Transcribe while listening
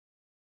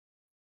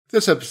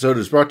This episode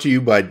is brought to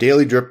you by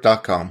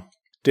DailyDrip.com.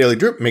 Daily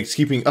Drip makes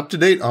keeping up to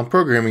date on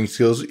programming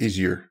skills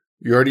easier.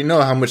 You already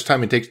know how much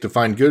time it takes to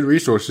find good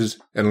resources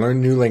and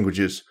learn new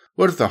languages.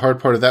 What if the hard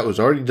part of that was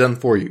already done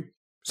for you?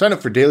 Sign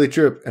up for Daily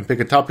Drip and pick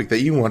a topic that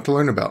you want to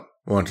learn about.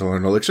 Want to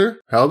learn Elixir?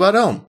 How about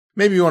Elm?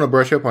 Maybe you want to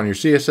brush up on your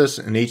CSS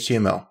and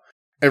HTML.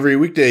 Every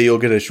weekday you'll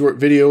get a short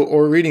video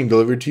or reading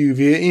delivered to you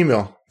via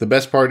email. The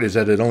best part is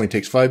that it only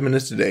takes 5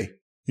 minutes a day.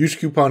 Use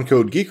coupon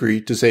code GEEKERY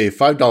to save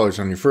 $5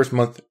 on your first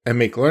month and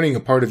make learning a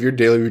part of your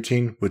daily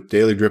routine with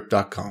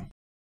DailyDrip.com.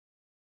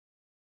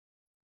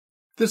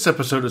 This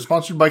episode is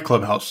sponsored by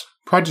Clubhouse,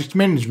 project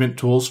management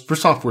tools for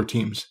software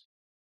teams.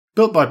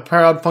 Built by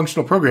proud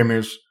functional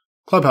programmers,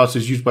 Clubhouse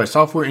is used by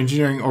software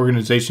engineering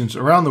organizations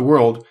around the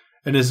world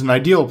and is an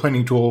ideal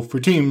planning tool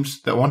for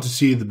teams that want to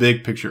see the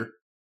big picture.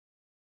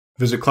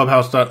 Visit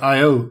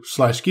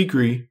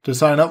clubhouse.io/geekery to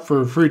sign up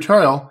for a free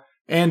trial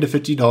and a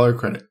 $50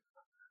 credit.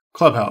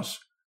 Clubhouse.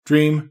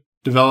 Dream,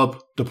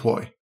 develop,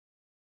 deploy.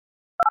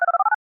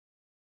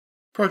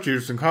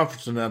 Projects and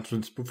conference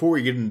announcements before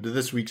we get into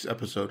this week's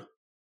episode.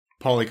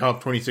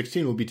 PolyConf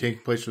 2016 will be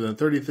taking place from the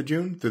 30th of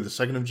June through the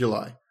 2nd of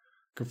July.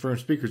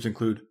 Confirmed speakers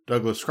include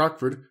Douglas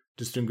Crockford,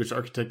 Distinguished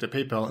Architect at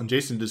PayPal and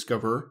JSON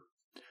Discoverer,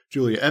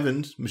 Julia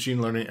Evans,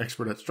 Machine Learning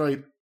Expert at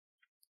Stripe,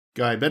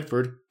 Guy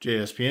Bedford,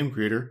 JSPM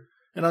Creator,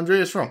 and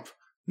Andreas Rumpf,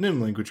 NIM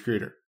Language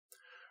Creator.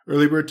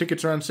 Early bird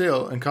tickets are on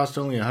sale and cost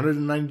only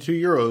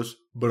 €192,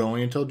 but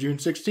only until June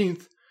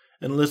 16th,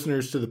 and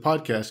listeners to the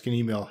podcast can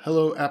email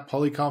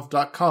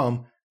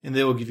hello@polyconf.com and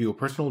they will give you a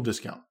personal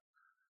discount.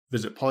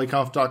 Visit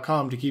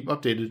polyconf.com to keep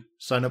updated,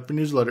 sign up for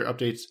newsletter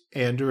updates,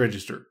 and to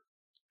register.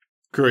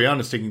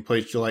 Curion is taking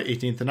place July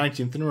 18th and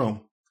 19th in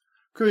Rome.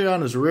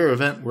 Curion is a rare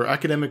event where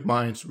academic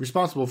minds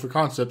responsible for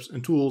concepts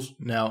and tools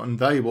now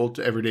invaluable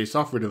to everyday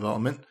software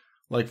development,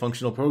 like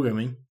functional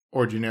programming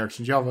or generics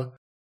in Java,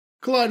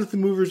 collide with the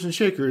movers and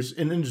shakers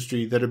in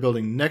industry that are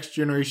building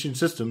next-generation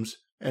systems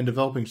and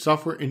developing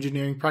software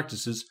engineering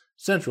practices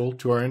central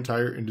to our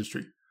entire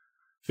industry.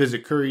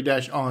 Visit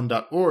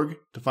curry-on.org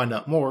to find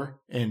out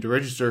more and to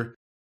register,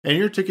 and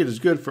your ticket is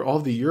good for all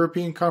the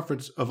European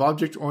Conference of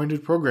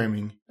Object-Oriented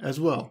Programming as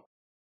well.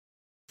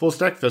 Full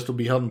Stack Fest will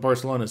be held in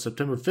Barcelona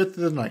September 5th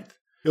to the 9th.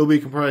 It will be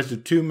comprised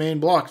of 2 main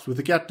blocks with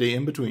a gap day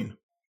in between.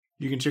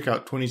 You can check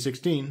out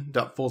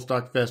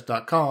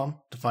 2016.fullstackfest.com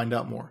to find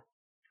out more.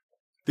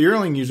 The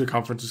Erlang User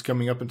Conference is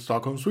coming up in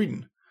Stockholm,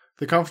 Sweden.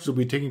 The conference will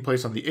be taking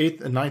place on the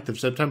 8th and 9th of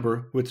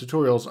September, with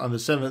tutorials on the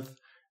 7th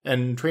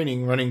and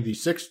training running the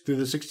 6th through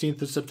the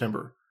 16th of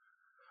September.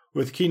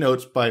 With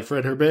keynotes by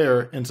Fred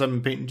Herbert and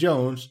Simon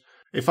Peyton-Jones,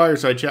 a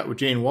fireside chat with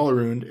Jane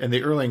Wallerund and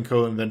the Erlang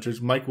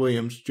co-inventors Mike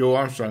Williams, Joe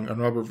Armstrong,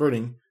 and Robert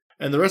Verding,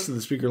 and the rest of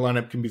the speaker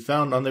lineup can be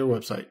found on their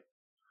website.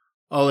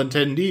 All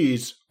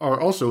attendees are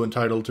also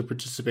entitled to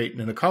participate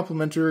in a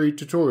complimentary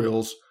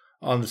tutorials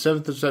on the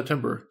 7th of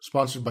September,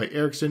 sponsored by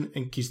Ericsson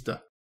and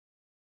Kista.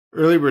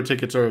 Early bird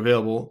tickets are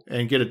available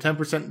and get a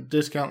 10%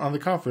 discount on the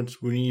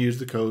conference when you use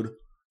the code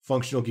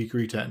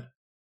FunctionalGeekery10.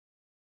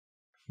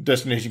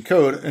 Destination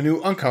Code, a new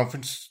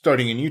unconference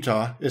starting in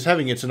Utah, is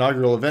having its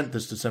inaugural event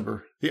this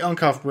December. The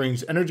Unconf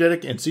brings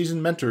energetic and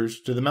seasoned mentors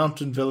to the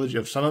mountain village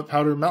of Summit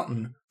Powder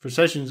Mountain for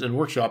sessions and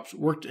workshops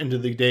worked into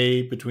the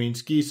day between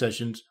ski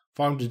sessions,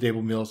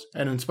 farm-to-table meals,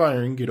 and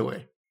inspiring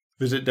getaway.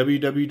 Visit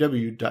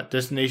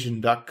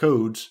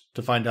www.destination.codes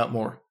to find out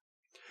more.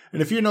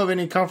 And if you know of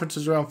any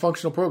conferences around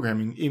functional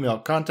programming, email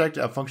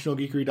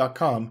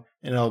contact@functionalgeekery.com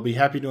and I'll be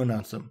happy to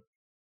announce them.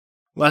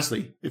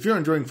 Lastly, if you're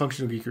enjoying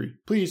Functional Geekery,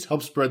 please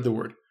help spread the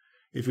word.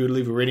 If you would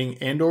leave a rating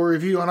and or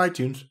review on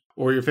iTunes,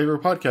 or your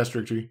favorite podcast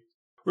directory,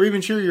 or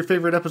even share your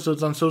favorite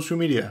episodes on social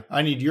media,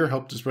 I need your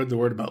help to spread the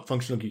word about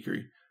Functional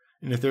Geekery.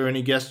 And if there are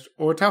any guests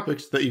or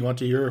topics that you want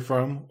to hear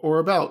from or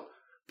about,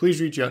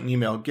 please reach out and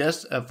email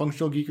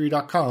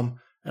guests@functionalgeekery.com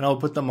and I'll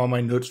put them on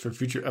my notes for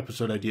future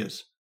episode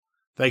ideas.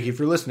 Thank you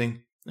for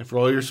listening and for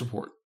all your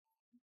support.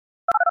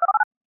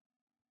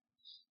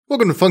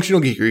 Welcome to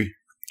Functional Geekery.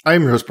 I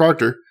am your host,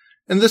 Proctor,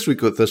 and this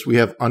week with us we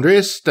have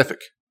Andreas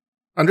Stefik.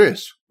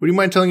 Andreas, would you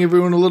mind telling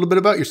everyone a little bit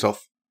about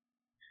yourself?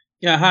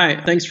 Yeah,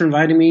 hi. Thanks for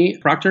inviting me,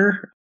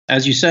 Proctor.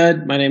 As you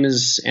said, my name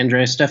is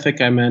Andreas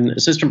Stefik. I'm an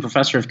assistant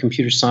professor of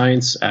computer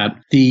science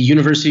at the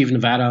University of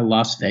Nevada,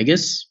 Las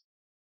Vegas.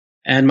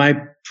 And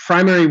my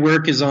primary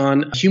work is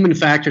on human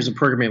factors of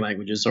programming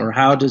languages, or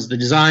how does the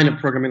design of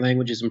programming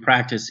languages in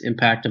practice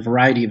impact a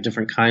variety of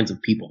different kinds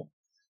of people.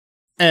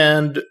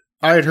 And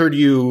I had heard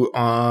you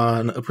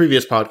on a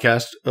previous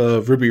podcast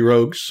of Ruby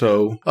Rogues,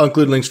 so I'll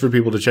include links for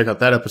people to check out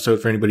that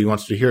episode for anybody who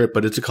wants to hear it,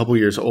 but it's a couple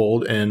years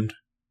old and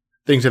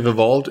things have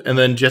evolved. And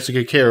then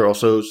Jessica Kerr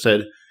also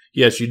said,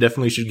 yes, you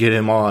definitely should get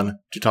him on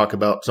to talk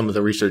about some of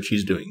the research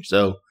he's doing.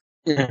 So,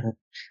 yeah.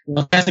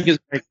 Well, Jessica's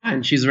very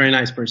kind. She's a very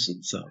nice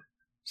person,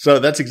 So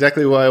that's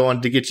exactly why I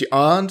wanted to get you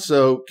on.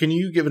 So can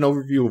you give an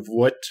overview of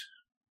what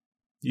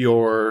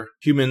your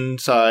human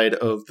side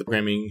of the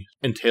programming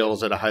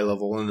entails at a high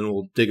level, and then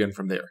we'll dig in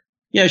from there?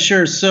 Yeah,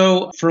 sure.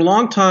 So for a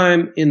long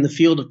time in the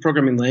field of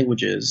programming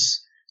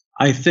languages,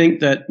 I think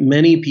that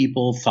many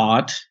people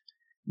thought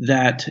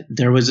that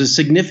there was a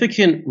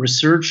significant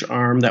research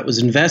arm that was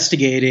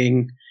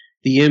investigating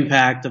the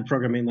impact of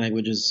programming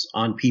languages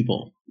on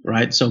people,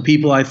 right? So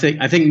people, I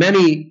think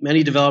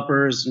many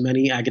developers,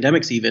 many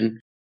academics even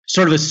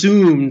sort of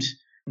assumed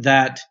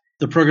that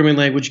the programming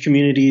language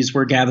communities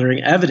were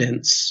gathering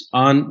evidence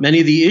on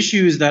many of the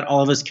issues that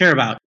all of us care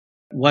about.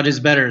 What is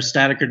better,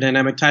 static or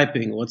dynamic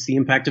typing? What's the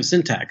impact of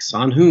syntax?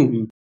 On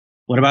whom?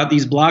 What about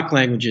these block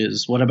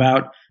languages? What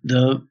about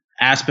the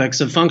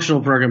aspects of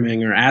functional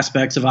programming or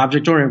aspects of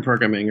object-oriented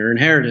programming or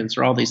inheritance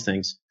or all these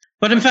things?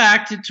 But in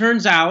fact, it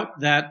turns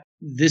out that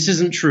this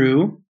isn't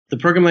true. The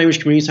programming language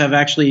communities have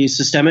actually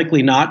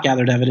systemically not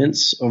gathered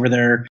evidence over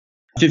their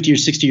 50 or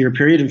 60-year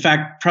period. In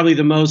fact, probably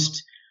the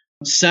most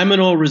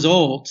seminal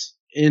result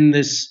in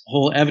this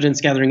whole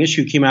evidence gathering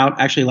issue came out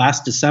actually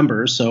last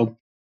December, so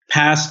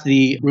past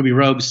the Ruby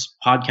Rogues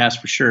podcast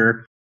for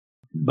sure,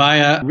 by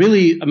a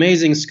really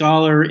amazing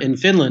scholar in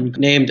Finland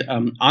named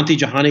Antti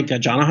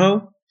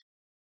Juhani-Gajanaho.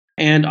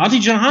 And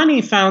Antti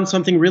Juhani found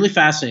something really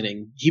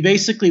fascinating. He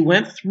basically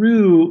went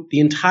through the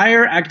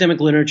entire academic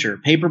literature,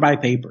 paper by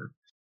paper,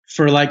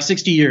 for like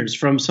 60 years,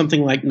 from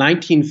something like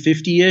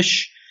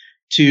 1950-ish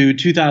to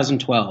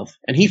 2012.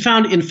 And he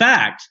found, in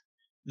fact,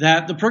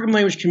 that the programming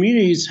language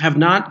communities have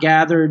not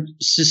gathered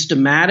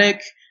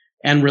systematic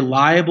and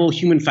reliable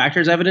human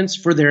factors evidence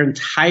for their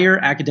entire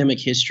academic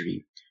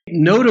history,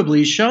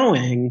 notably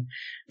showing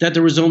that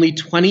there was only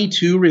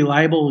 22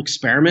 reliable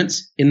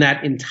experiments in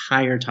that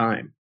entire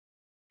time.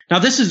 Now,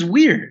 this is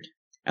weird.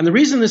 And the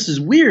reason this is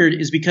weird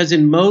is because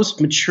in most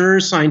mature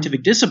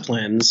scientific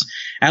disciplines,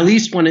 at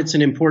least when it's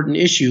an important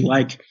issue,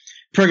 like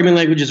programming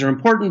languages are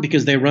important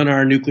because they run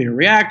our nuclear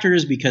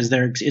reactors, because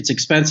it's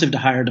expensive to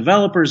hire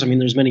developers. I mean,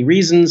 there's many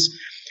reasons.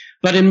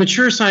 But in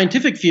mature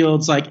scientific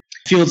fields like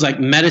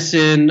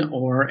medicine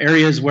or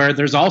areas where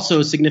there's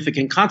also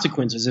significant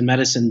consequences in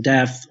medicine,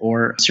 death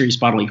or serious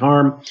bodily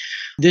harm,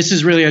 this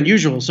is really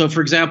unusual. So,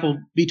 for example,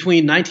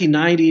 between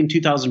 1990 and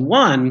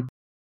 2001,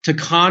 to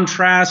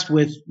contrast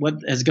with what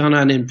has gone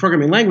on in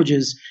programming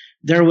languages,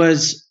 there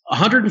was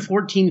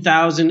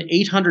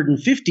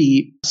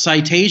 114,850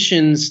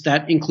 citations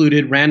that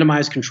included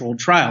randomized controlled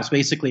trials,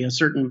 basically a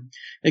certain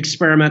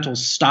experimental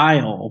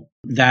style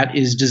that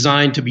is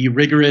designed to be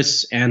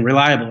rigorous and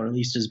reliable, or at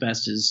least as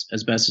best as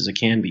it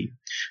can be.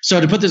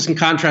 So to put this in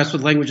contrast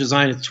with language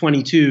design, it's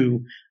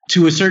 22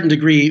 to a certain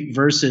degree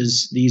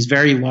versus these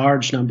very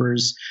large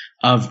numbers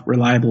of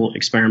reliable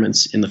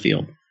experiments in the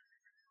field.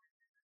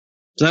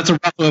 So that's a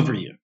rough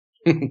overview.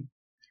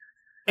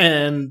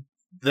 And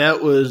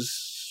that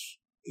was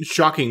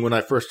shocking when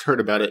I first heard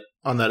about it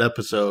on that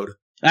episode.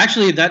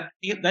 Actually, that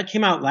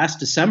came out last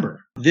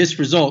December, this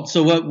result.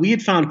 So what we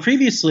had found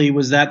previously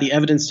was that the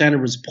evidence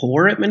standard was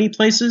poor at many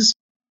places.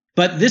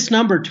 But this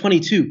number,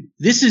 22,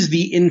 this is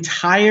the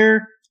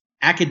entire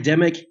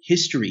academic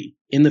history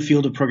in the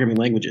field of programming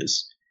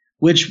languages,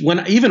 which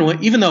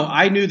even though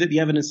I knew that the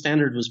evidence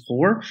standard was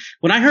poor,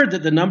 when I heard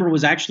that the number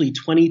was actually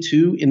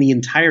 22 in the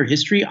entire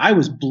history, I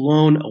was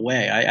blown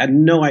away. I had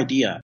no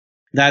idea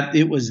that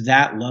it was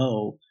that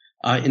low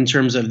in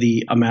terms of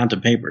the amount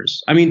of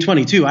papers. I mean,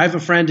 22. I have a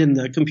friend in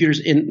the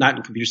not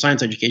in computer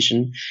science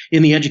education,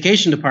 in the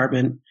education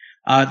department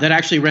that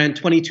actually ran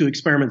 22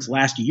 experiments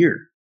last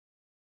year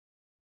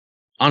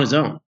on his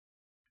own.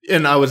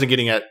 And I wasn't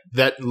getting at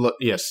that.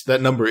 Yes,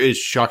 that number is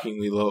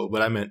shockingly low,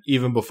 but I meant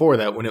even before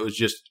that, when it was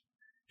just,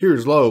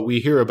 here's low,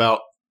 we hear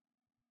about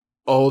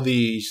all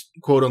these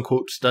quote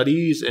unquote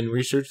studies and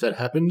research that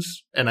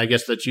happens. And I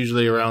guess that's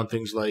usually around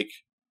things like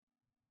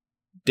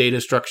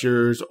data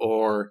structures,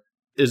 or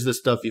is this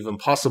stuff even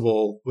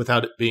possible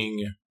without it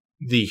being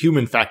the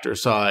human factor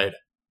side?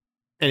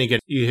 And again,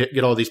 you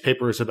get all these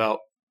papers about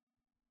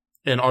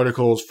and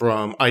articles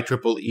from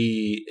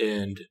IEEE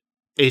and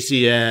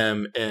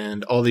ACM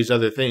and all these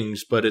other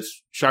things, but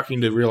it's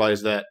shocking to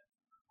realize that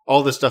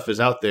all this stuff is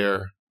out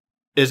there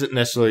isn't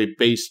necessarily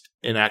based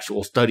in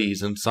actual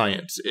studies and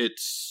science.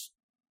 It's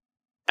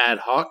ad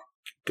hoc,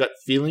 gut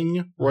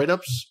feeling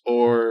write-ups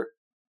or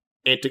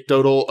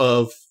anecdotal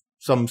of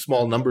some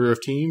small number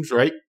of teams,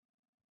 right?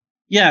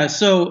 Yeah,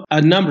 so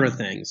a number of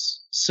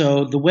things.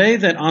 So the way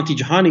that Antti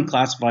Juhani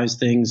classifies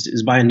things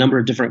is by a number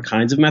of different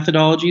kinds of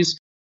methodologies.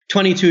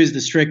 22 is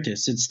the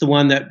strictest. It's the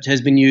one that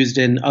has been used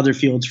in other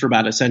fields for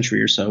about a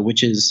century or so,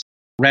 which is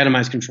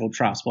randomized controlled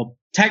trials. Well,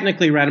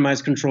 technically,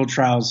 randomized controlled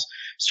trials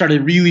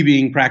started really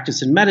being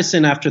practiced in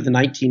medicine after the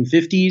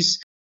 1950s,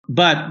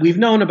 but we've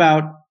known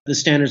about the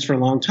standards for a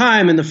long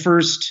time, and the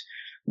first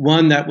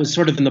one that was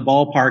sort of in the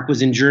ballpark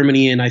was in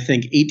Germany in, I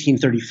think,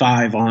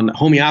 1835 on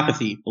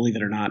homeopathy, believe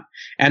it or not.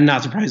 And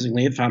not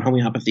surprisingly, it found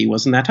homeopathy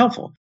wasn't that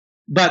helpful.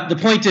 But the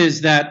point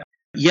is that,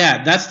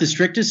 yeah, that's the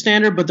strictest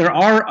standard, but there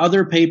are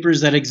other papers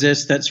that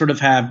exist that sort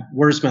of have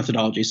worse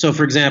methodology. So,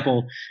 for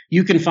example,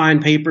 you can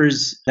find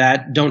papers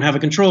that don't have a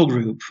control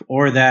group,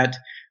 or that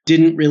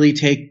didn't really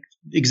take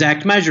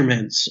exact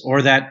measurements,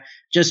 or that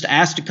just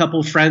asked a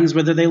couple friends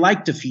whether they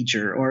liked a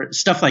feature, or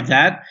stuff like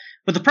that.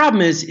 But the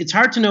problem is, it's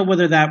hard to know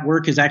whether that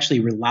work is actually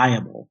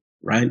reliable,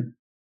 right?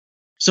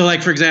 So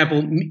like, for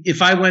example,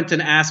 if I went and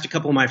asked a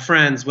couple of my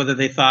friends whether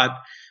they thought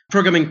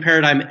programming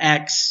paradigm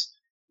X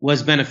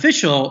was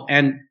beneficial,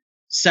 and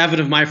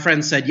 7 of my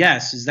friends said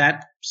yes, is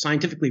that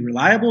scientifically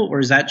reliable, or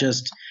is that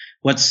just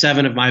what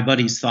 7 of my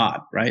buddies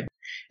thought, right?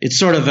 It's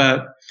sort of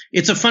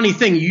it's a funny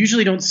thing. You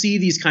usually don't see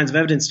these kinds of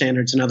evidence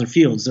standards in other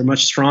fields. They're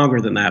much stronger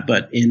than that.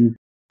 But in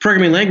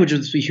programming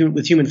languages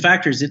with human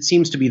factors, it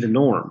seems to be the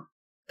norm.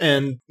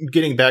 And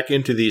getting back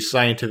into these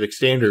scientific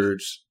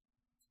standards,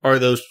 are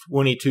those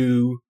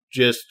 22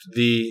 just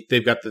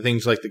they've got the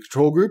things like the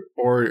control group,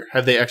 or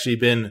have they actually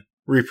been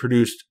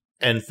reproduced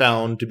and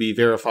found to be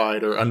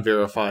verified or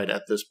unverified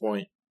at this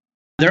point?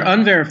 They're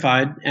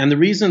unverified. And the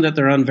reason that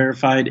they're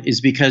unverified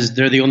is because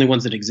they're the only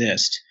ones that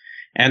exist.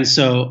 And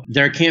so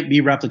there can't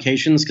be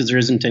replications because there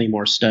isn't any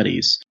more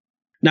studies.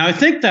 Now, I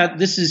think that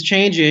this is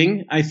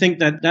changing. I think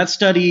that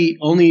study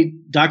only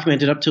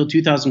documented up till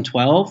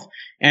 2012.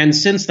 And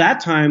since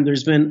that time,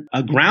 there's been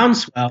a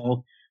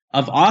groundswell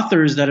of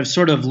authors that have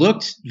sort of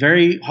looked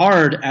very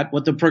hard at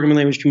what the programming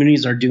language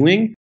communities are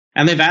doing.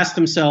 And they've asked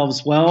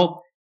themselves,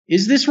 well,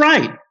 is this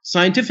right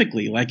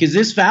scientifically? Like, is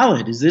this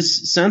valid? Is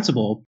this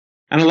sensible?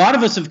 And a lot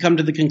of us have come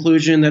to the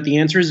conclusion that the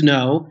answer is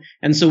no.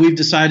 And so we've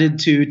decided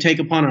to take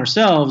upon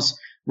ourselves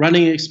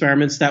running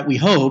experiments that we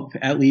hope,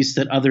 at least,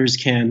 that others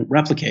can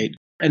replicate.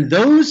 And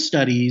those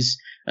studies,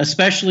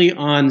 especially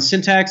on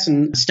syntax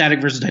and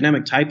static versus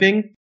dynamic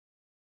typing,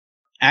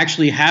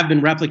 actually have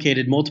been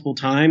replicated multiple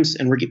times.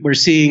 And we're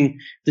seeing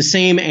the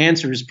same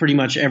answers pretty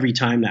much every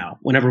time now,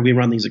 whenever we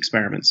run these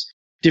experiments.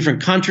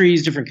 Different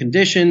countries, different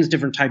conditions,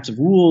 different types of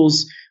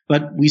rules,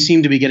 but we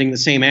seem to be getting the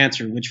same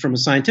answer, which from a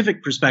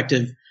scientific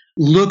perspective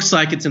looks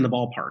like it's in the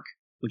ballpark,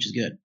 which is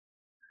good.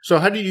 So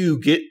how did you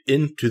get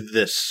into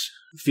this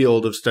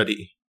field of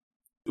study?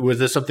 Was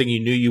this something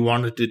you knew you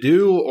wanted to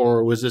do,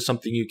 or was this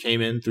something you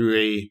came in through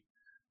a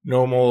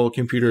normal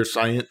computer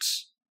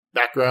science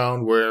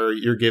background where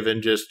you're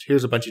given just,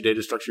 here's a bunch of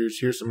data structures,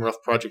 here's some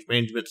rough project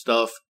management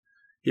stuff,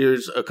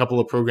 here's a couple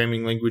of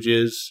programming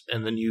languages,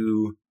 and then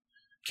you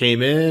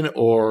came in?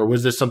 Or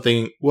was this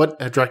something, what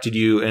attracted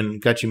you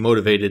and got you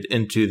motivated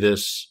into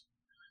this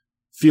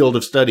field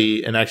of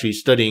study and actually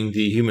studying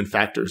the human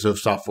factors of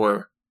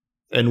software?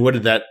 And what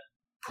did that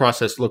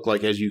process look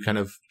like as you kind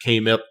of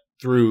came up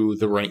through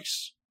the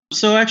ranks?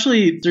 So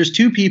actually, there's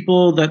 2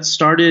 people that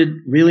started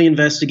really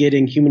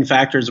investigating human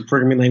factors of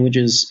programming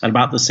languages at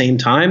about the same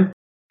time,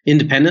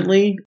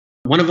 independently.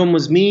 One of them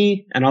was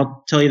me, and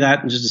I'll tell you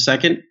that in just a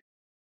second.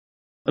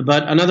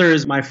 But another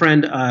is my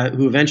friend,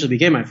 who eventually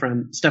became my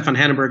friend, Stefan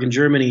Hannenberg in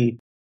Germany,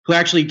 who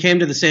actually came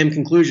to the same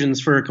conclusions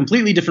for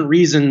completely different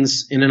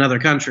reasons in another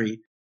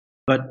country.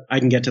 But I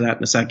can get to that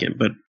in a second.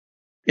 But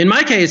in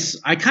my case,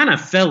 I kind of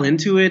fell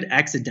into it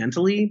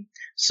accidentally.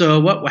 So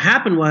what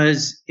happened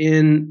was,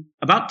 in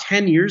about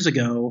 10 years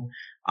ago,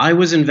 I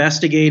was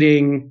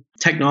investigating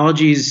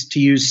technologies to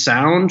use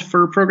sound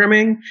for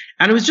programming.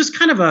 And it was just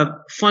kind of a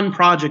fun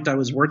project I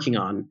was working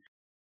on.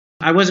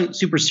 I wasn't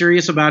super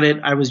serious about it.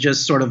 I was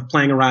just sort of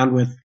playing around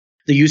with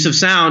the use of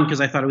sound because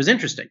I thought it was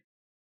interesting.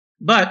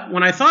 But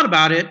when I thought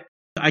about it,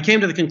 I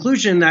came to the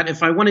conclusion that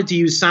if I wanted to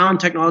use sound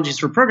technologies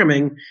for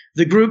programming,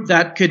 the group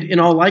that could, in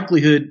all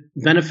likelihood,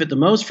 benefit the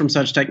most from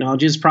such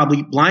technology is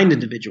probably blind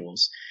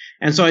individuals.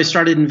 And so I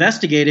started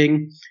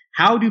investigating,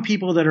 how do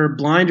people that are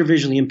blind or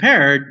visually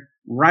impaired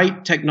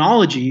write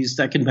technologies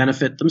that can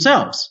benefit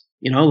themselves?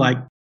 You know, like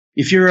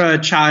if you're a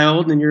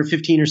child and you're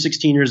 15 or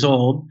 16 years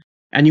old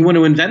and you want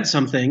to invent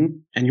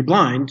something and you're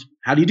blind,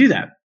 how do you do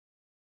that?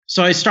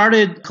 So I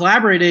started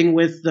collaborating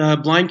with the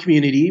blind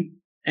community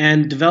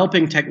and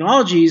developing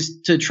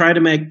technologies to try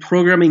to make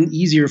programming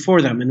easier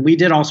for them. And we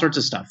did all sorts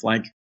of stuff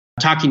like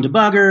talking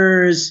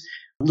debuggers,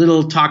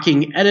 little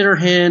talking editor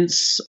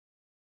hints,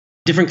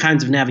 different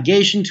kinds of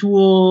navigation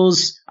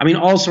tools. I mean,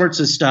 all sorts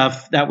of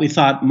stuff that we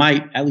thought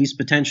might at least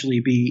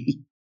potentially be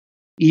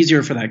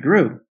easier for that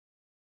group.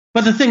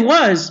 But the thing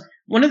was,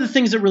 one of the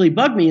things that really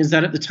bugged me is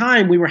that at the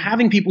time we were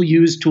having people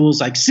use tools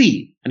like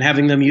C and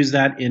having them use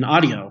that in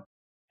audio.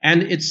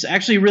 And it's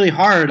actually really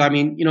hard. I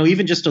mean, you know,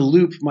 even just a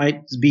loop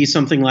might be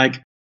something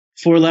like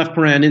for left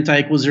paren int I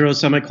equals 0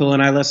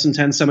 semicolon I less than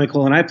 10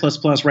 semicolon I plus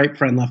plus right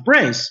paren left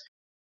brace,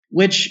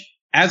 which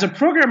as a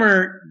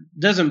programmer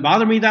doesn't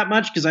bother me that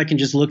much because I can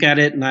just look at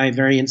it and I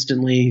very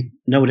instantly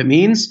know what it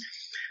means.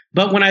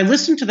 But when I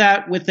listened to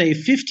that with a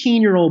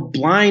 15-year-old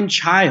blind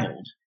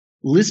child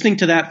listening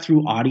to that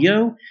through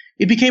audio,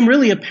 it became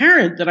really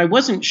apparent that I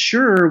wasn't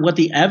sure what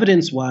the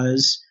evidence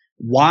was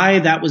why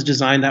that was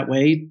designed that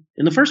way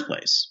in the first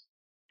place.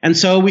 And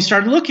so we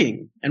started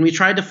looking and we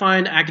tried to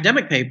find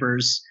academic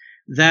papers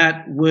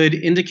that would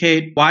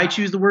indicate why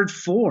choose the word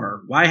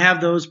for, why have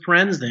those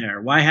parens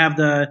there, why have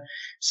the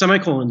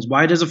semicolons,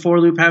 why does a for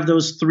loop have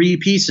those 3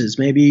 pieces?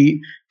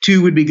 Maybe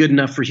 2 would be good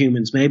enough for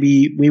humans.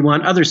 Maybe we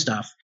want other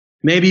stuff.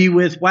 Maybe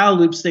with while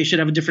loops, they should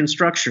have a different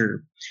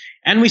structure.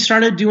 And we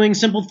started doing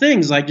simple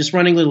things like just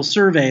running little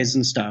surveys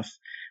and stuff.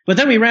 But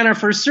then we ran our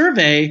first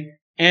survey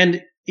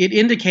and it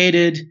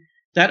indicated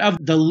that of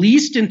the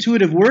least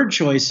intuitive word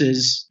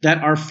choices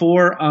that are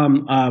for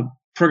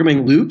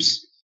programming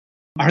loops,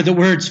 are the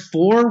words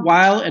for,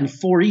 while, and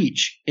for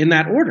each in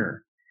that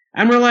order.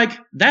 And we're like,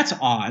 that's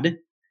odd.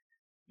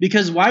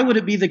 Because why would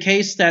it be the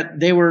case that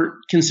they were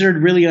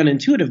considered really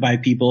unintuitive by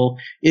people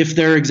if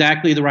they're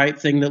exactly the right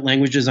thing that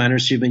language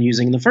designers should have been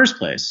using in the first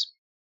place?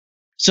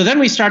 So then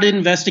we started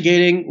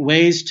investigating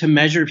ways to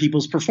measure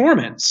people's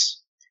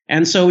performance.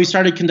 And so we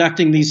started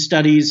conducting these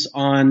studies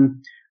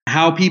on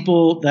how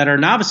people that are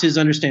novices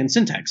understand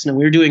syntax. Now,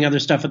 we were doing other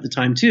stuff at the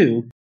time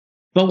too.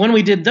 But when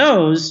we did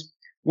those,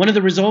 one of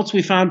the results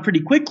we found pretty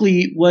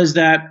quickly was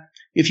that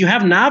if you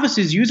have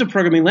novices use a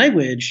programming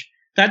language,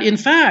 that in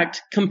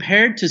fact,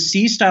 compared to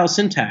C-style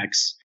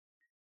syntax,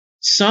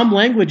 some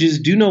languages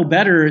do no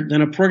better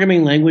than a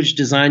programming language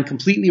designed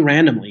completely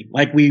randomly.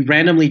 Like we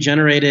randomly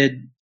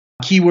generated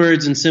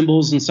keywords and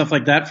symbols and stuff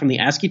like that from the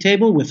ASCII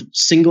table with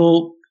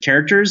single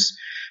characters.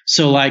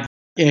 So like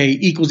a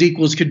equals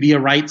equals could be a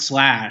right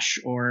slash,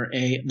 or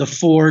the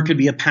for could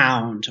be a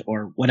pound,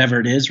 or whatever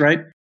it is, right?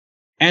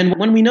 And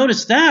when we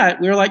noticed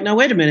that, we were like, no,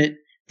 wait a minute.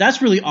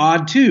 That's really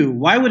odd too.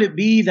 Why would it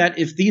be that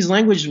if these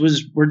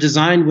languages were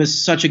designed with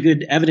such a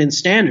good evidence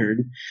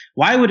standard,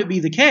 why would it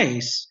be the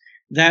case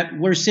that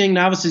we're seeing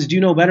novices do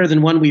no better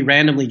than one we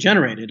randomly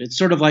generated? It's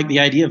sort of like the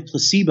idea of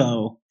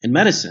placebo in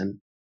medicine.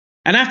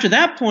 And after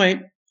that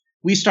point,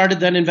 we started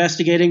then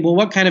investigating, well,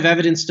 what kind of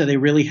evidence do they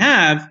really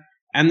have?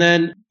 And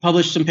then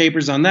published some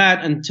papers on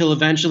that until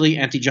eventually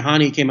Antti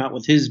Juhani came out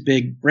with his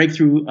big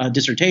breakthrough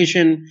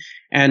dissertation.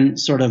 And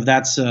sort of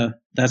that's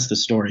the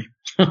story.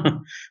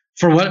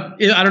 For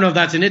what, I don't know if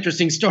that's an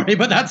interesting story,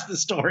 but that's the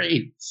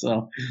story.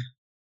 So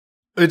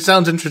it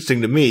sounds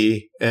interesting to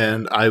me,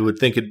 and I would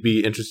think it'd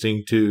be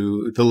interesting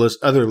to the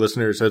other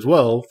listeners as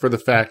well, for the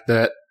fact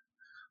that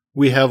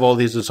we have all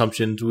these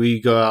assumptions.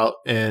 We go out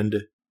and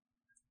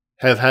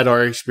have had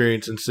our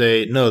experience and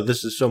say, no,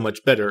 this is so much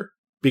better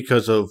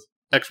because of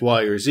X,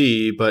 Y, or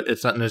Z, but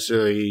it's not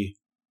necessarily,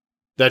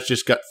 that's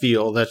just gut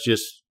feel. That's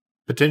just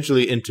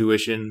potentially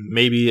intuition.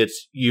 Maybe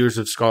it's years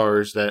of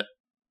scars that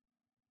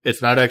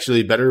it's not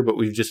actually better, but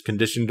we've just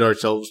conditioned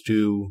ourselves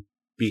to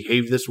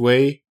behave this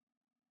way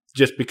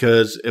just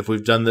because if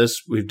we've done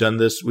this, we've done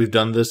this, we've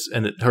done this,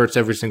 and it hurts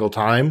every single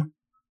time,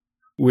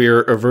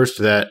 we're averse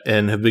to that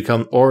and have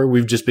become, or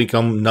we've just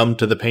become numb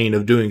to the pain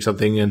of doing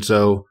something. And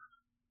so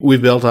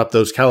we've built up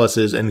those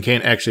calluses and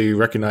can't actually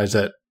recognize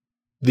that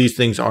these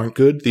things aren't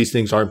good. These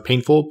things aren't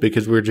painful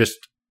because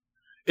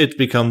it's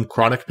become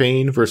chronic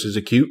pain versus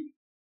acute.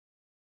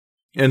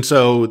 And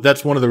so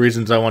that's one of the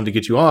reasons I wanted to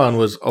get you on,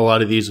 was a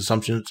lot of these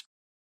assumptions,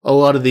 a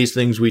lot of these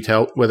things we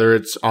tout, whether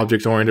it's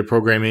object-oriented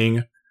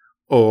programming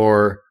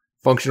or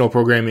functional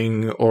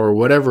programming or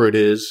whatever it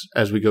is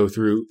as we go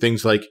through,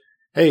 things like,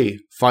 hey,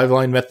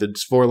 5-line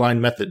methods, 4-line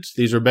methods,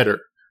 these are better.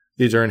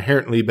 These are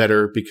inherently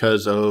better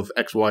because of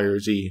X, Y, or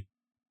Z.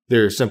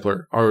 They're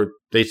simpler. Or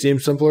they seem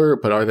simpler,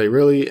 but are they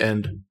really?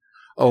 And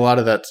a lot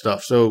of that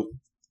stuff. So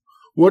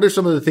what are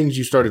some of the things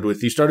you started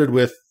with? You started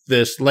with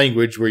this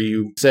language where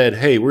you said,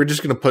 hey, we're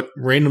just going to put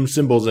random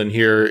symbols in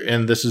here,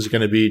 and this is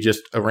going to be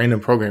just a random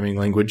programming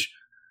language.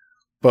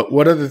 But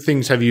what other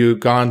things have you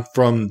gone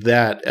from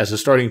that as a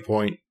starting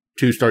point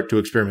to start to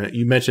experiment?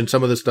 You mentioned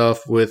some of the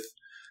stuff with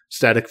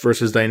static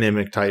versus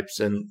dynamic types,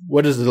 and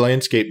what does the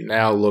landscape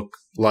now look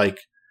like?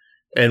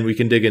 And we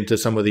can dig into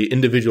some of the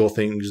individual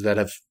things that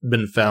have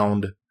been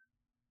found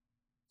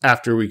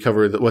after we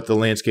cover what the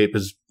landscape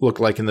has looked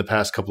like in the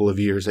past couple of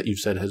years that you've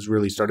said has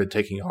really started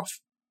taking off.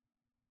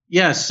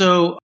 Yeah,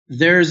 so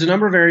there's a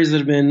number of areas that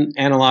have been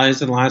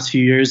analyzed in the last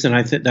few years and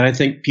that I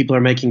think people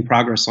are making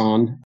progress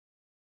on.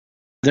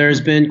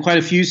 There's been quite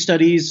a few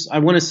studies, I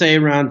want to say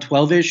around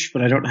 12-ish,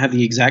 but I don't have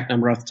the exact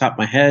number off the top of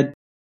my head,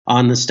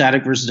 on the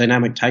static versus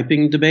dynamic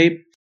typing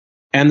debate.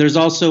 And there's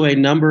also a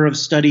number of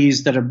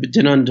studies that have been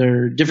done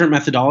under different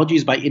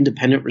methodologies by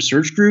independent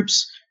research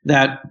groups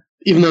that,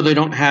 even though they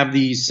don't have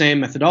the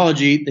same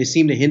methodology, they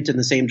seem to hint in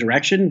the same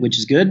direction, which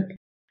is good,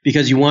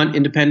 because you want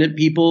independent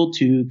people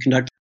to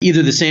conduct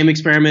either the same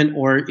experiment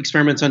or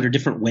experiments under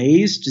different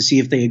ways to see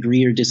if they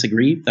agree or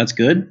disagree. That's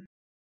good.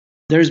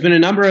 There's been a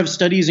number of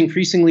studies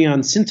increasingly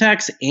on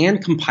syntax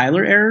and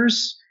compiler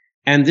errors.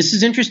 And this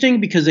is interesting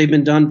because they've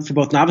been done for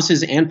both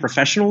novices and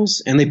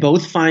professionals, and they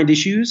both find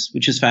issues,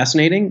 which is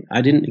fascinating.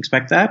 I didn't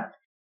expect that.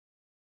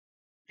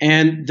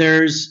 And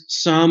there's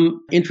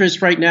some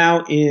interest right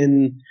now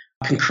in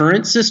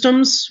concurrent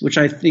systems, which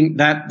I think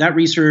that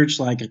research,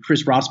 like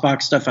Chris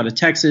Rosbach stuff out of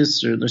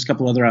Texas, or there's a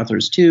couple other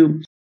authors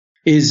too,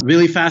 is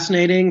really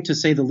fascinating, to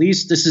say the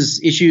least. This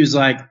is issues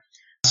like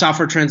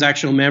software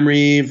transactional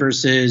memory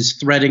versus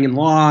threading and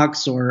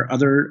locks or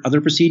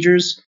other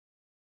procedures.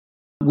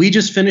 We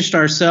just finished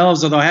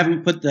ourselves, although I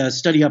haven't put the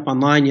study up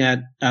online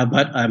yet,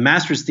 but a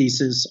master's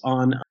thesis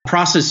on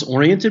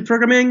process-oriented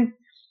programming.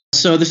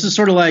 So this is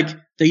sort of like,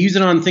 they use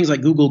it on things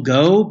like Google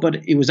Go,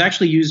 but it was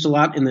actually used a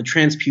lot in the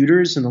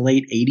transputers in the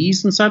late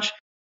 80s and such.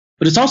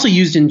 But it's also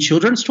used in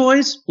children's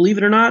toys, believe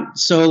it or not.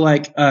 So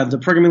like the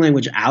programming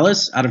language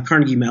Alice out of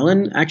Carnegie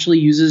Mellon actually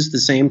uses the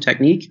same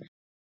technique.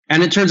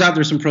 And it turns out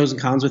there's some pros and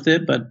cons with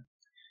it. But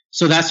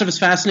so that stuff is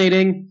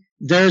fascinating.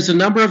 There's a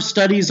number of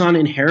studies on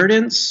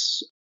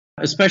inheritance.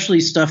 especially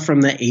stuff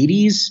from the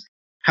 80s.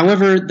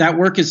 However, that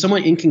work is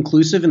somewhat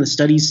inconclusive and the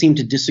studies seem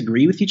to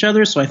disagree with each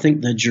other. So I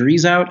think the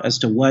jury's out as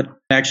to what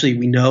actually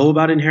we know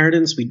about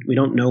inheritance. We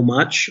don't know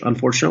much,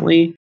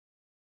 unfortunately.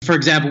 For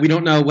example, we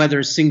don't know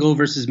whether single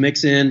versus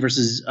mix-in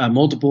versus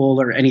multiple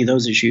or any of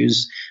those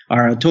issues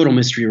are a total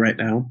mystery right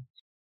now.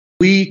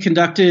 We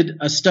conducted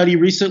a study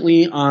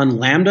recently on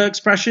lambda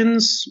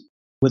expressions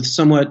with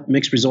somewhat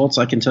mixed results.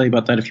 I can tell you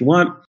about that if you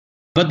want.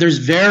 But there's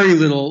very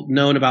little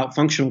known about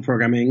functional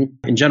programming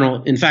in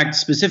general. In fact,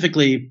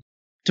 specifically,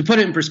 to put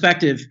it in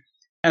perspective,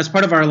 as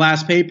part of our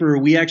last paper,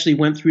 we actually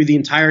went through the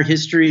entire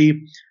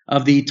history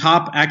of the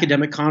top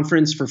academic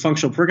conference for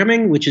functional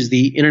programming, which is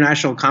the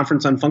International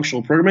Conference on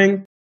Functional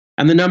Programming.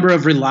 And the number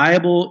of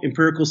reliable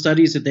empirical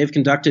studies that they've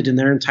conducted in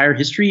their entire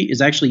history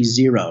is actually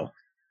 0.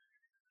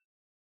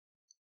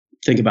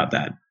 Think about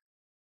that.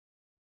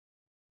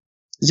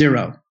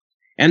 0.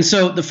 And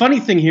so the funny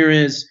thing here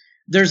is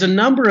there's a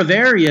number of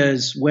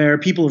areas where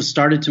people have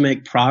started to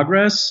make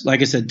progress.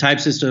 Like I said, type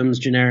systems,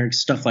 generics,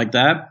 stuff like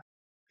that.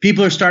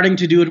 People are starting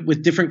to do it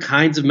with different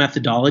kinds of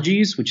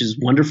methodologies, which is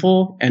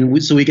wonderful.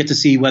 And so we get to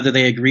see whether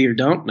they agree or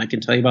don't. And I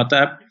can tell you about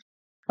that.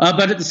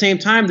 But at the same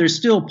time, there's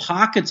still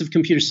pockets of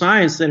computer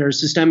science that are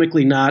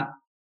systemically not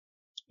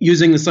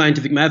using the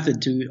scientific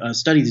method to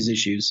study these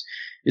issues.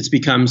 It's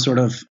become sort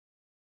of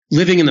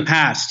living in the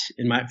past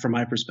from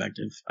my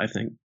perspective, I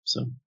think.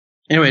 So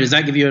anyway, does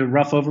that give you a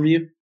rough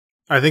overview?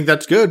 I think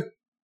that's good.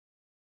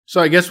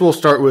 So I guess we'll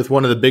start with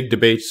one of the big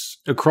debates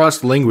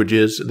across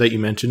languages that you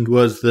mentioned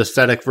was the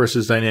static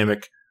versus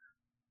dynamic.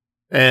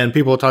 And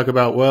people talk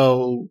about,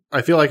 well,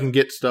 I feel I can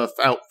get stuff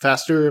out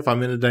faster if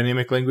I'm in a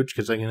dynamic language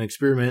because I can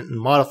experiment and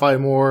modify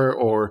more.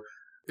 Or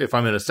if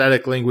I'm in a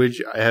static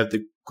language, I have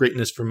the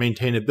greatness for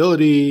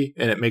maintainability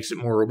and it makes it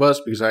more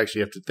robust because I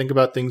actually have to think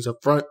about things up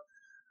front.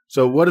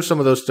 So what have some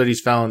of those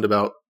studies found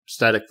about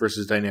static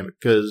versus dynamic?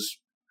 Because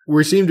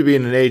we seem to be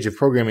in an age of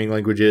programming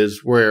languages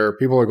where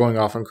people are going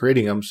off and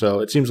creating them. So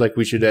it seems like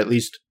we should at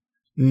least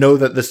know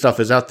that this stuff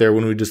is out there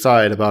when we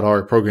decide about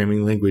our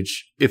programming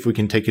language, if we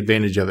can take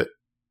advantage of it.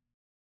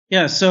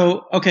 Yeah,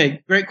 so,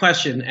 okay, great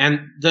question. And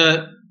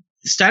the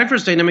static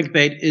versus dynamic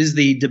debate is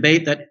the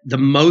debate that the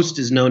most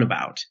is known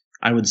about,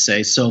 I would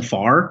say, so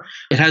far.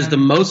 It has the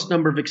most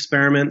number of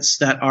experiments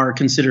that are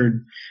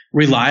considered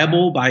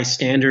reliable by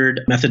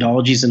standard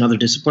methodologies and other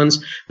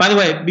disciplines. By the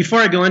way, before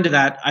I go into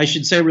that, I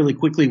should say really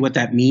quickly what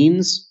that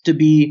means to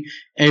be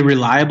a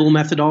reliable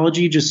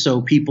methodology, just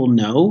so people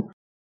know.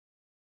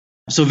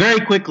 So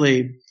very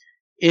quickly,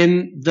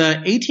 in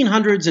the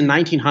 1800s and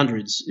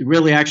 1900s,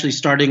 really actually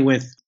starting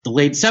with the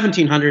late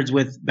 1700s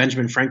with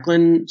Benjamin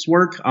Franklin's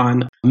work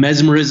on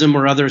mesmerism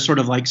or other sort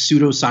of like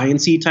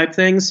pseudoscience-y type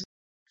things,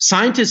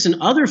 scientists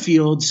in other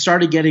fields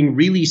started getting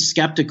really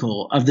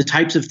skeptical of the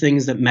types of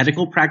things that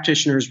medical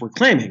practitioners were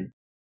claiming.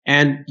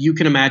 And you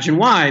can imagine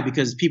why,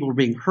 because people were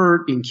being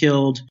hurt, being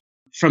killed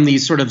from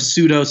these sort of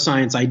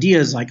pseudoscience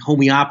ideas like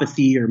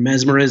homeopathy or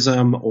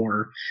mesmerism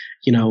or,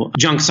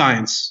 junk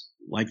science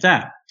like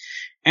that.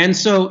 And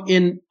so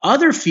in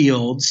other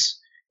fields,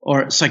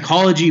 or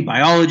psychology,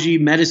 biology,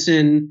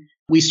 medicine,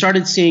 we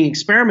started seeing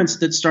experiments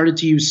that started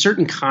to use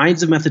certain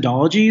kinds of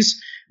methodologies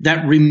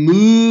that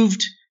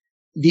removed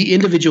the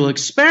individual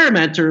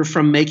experimenter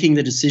from making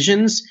the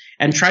decisions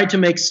and tried to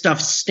make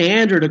stuff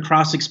standard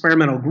across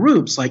experimental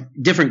groups, like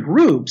different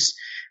groups.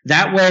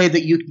 That way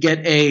that you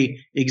get a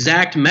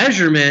exact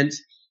measurement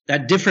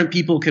that different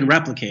people can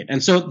replicate.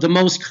 And so the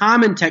most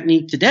common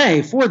technique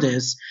today for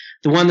this,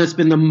 the one that's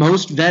been the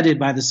most vetted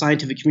by the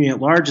scientific community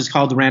at large, is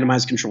called the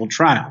randomized controlled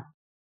trial.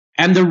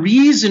 And the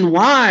reason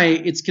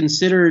why it's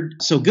considered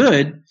so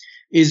good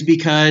is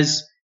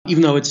because,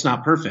 even though it's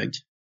not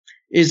perfect,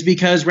 is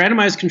because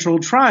randomized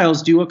controlled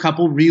trials do a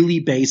couple really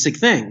basic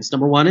things.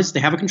 Number one is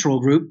they have a control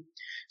group.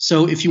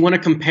 So if you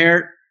want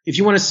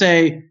to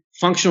say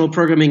functional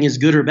programming is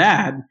good or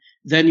bad,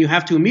 then you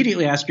have to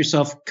immediately ask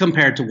yourself,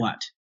 compared to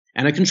what?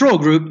 And a control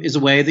group is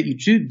a way that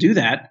you do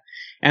that.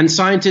 And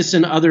scientists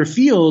in other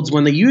fields,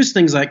 when they use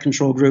things like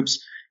control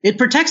groups, it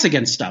protects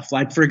against stuff.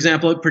 Like, for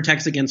example, it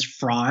protects against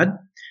fraud.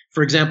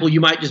 For example,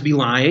 you might just be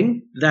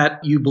lying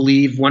that you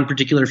believe one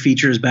particular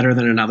feature is better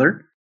than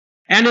another.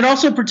 And it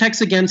also protects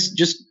against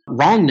just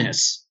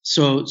wrongness.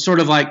 So sort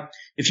of like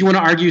if you want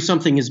to argue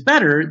something is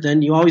better,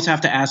 then you always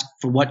have to ask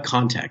for what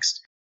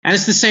context. And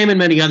it's the same in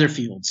many other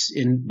fields,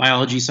 in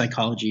biology,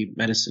 psychology,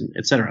 medicine,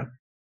 etc.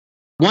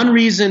 One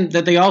reason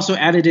that they also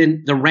added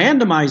in the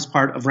randomized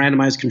part of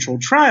randomized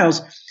controlled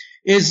trials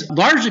is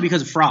largely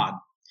because of fraud.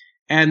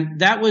 And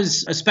that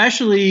was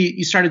especially,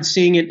 you started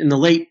seeing it in the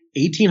late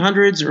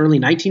 1800s, early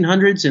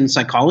 1900s in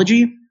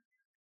psychology.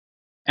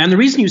 And the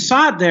reason you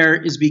saw it there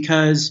is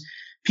because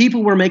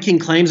people were making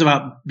claims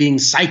about being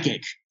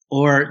psychic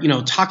or,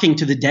 talking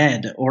to the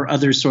dead or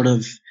other sort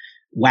of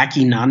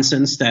wacky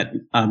nonsense that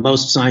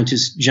most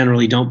scientists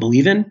generally don't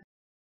believe in.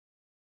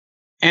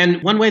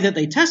 And one way that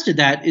they tested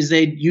that is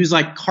they'd use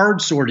like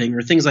card sorting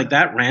or things like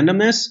that,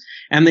 randomness,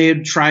 and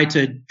they'd try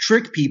to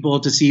trick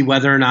people to see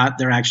whether or not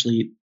they're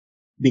actually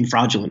being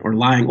fraudulent or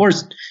lying or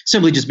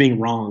simply just being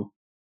wrong.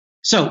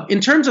 So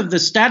in terms of the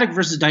static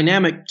versus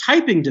dynamic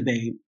typing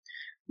debate,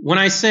 when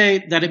I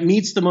say that it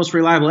meets the most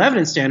reliable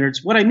evidence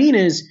standards, what I mean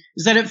is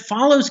that it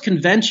follows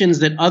conventions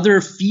that other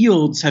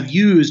fields have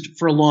used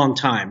for a long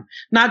time.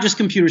 Not just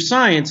computer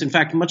science, in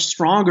fact, much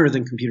stronger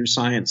than computer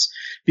science,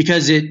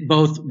 because it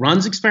both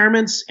runs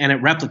experiments and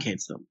it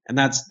replicates them. And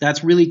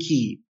that's really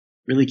key,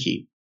 really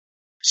key.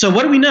 So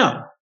what do we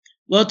know?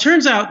 Well, it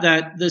turns out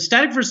that the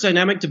static versus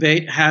dynamic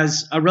debate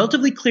has a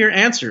relatively clear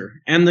answer.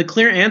 And the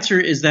clear answer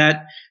is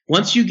that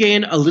once you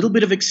gain a little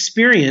bit of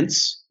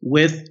experience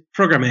with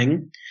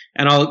programming,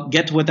 and I'll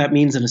get to what that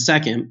means in a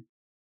second,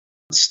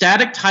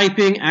 static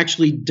typing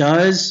actually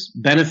does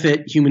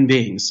benefit human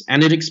beings,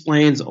 and it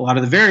explains a lot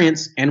of the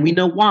variance, and we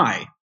know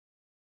why.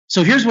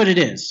 So here's what it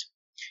is.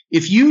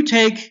 If you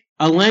take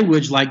a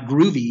language like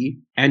Groovy,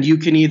 and you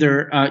can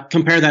either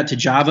compare that to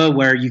Java,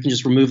 where you can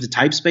just remove the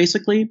types,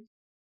 basically,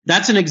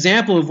 that's an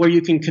example of where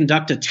you can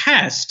conduct a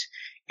test,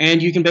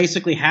 and you can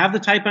basically have the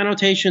type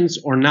annotations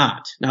or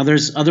not. Now,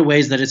 there's other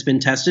ways that it's been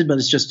tested, but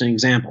it's just an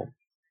example.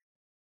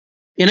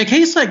 In a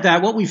case like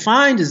that, what we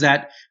find is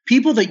that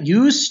people that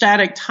use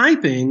static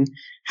typing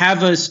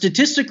have a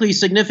statistically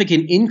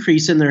significant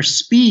increase in their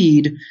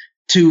speed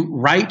to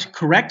write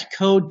correct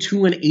code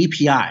to an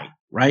API,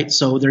 right?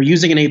 So they're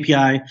using an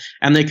API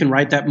and they can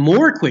write that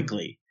more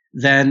quickly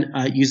than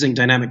using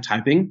dynamic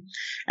typing.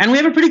 And we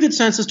have a pretty good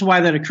sense as to why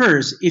that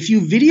occurs. If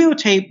you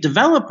videotape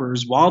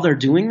developers while they're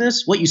doing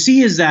this, what you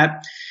see is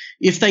that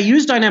if they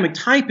use dynamic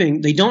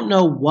typing, they don't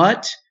know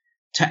what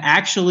to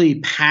actually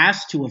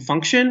pass to a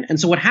function. And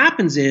so what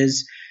happens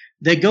is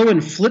they go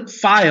and flip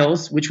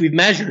files, which we've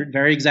measured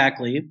very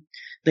exactly.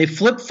 They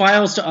flip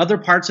files to other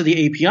parts of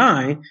the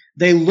API.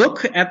 They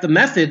look at the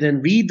method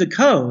and read the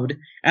code,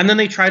 and then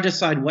they try to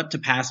decide what to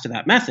pass to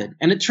that method.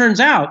 And it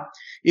turns out,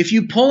 if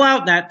you pull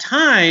out that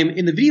time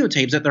in the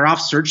videotapes that they're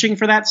off searching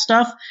for that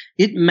stuff,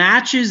 it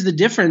matches the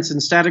difference in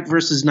static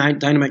versus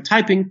dynamic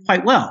typing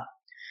quite well.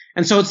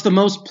 And so it's the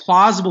most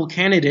plausible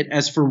candidate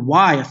as for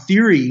why, a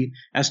theory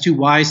as to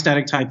why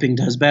static typing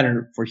does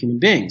better for human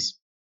beings.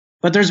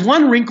 But there's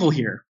one wrinkle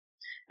here,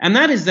 and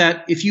that is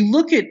that if you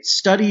look at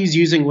studies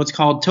using what's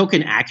called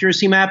token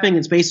accuracy mapping,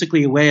 it's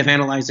basically a way of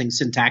analyzing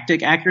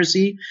syntactic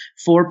accuracy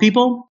for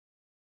people.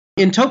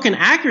 In token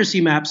accuracy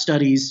map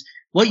studies,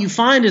 what you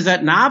find is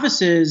that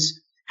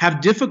novices have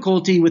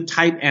difficulty with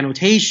type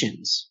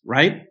annotations,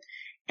 right?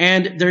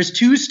 And there's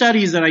two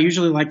studies that I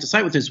usually like to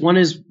cite with this. One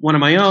is one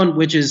of my own,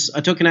 which is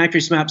a token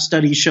accuracy map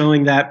study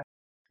showing that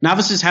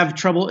novices have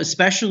trouble,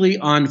 especially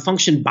on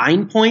function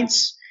bind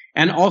points,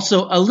 and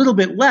also a little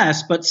bit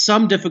less, but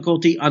some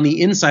difficulty on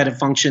the inside of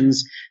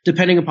functions,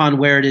 depending upon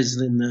where it is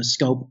in the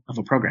scope of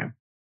a program.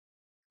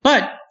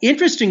 But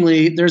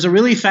interestingly, there's a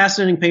really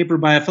fascinating paper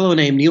by a fellow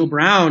named Neil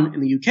Brown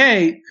in the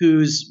UK,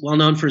 who's well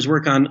known for his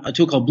work on a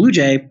tool called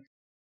BlueJ.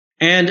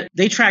 And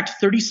they tracked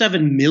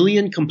 37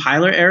 million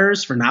compiler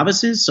errors for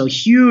novices, so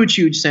huge,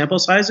 huge sample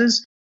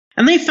sizes.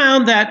 And they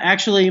found that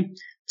actually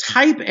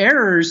type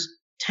errors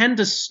tend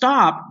to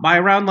stop by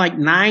around like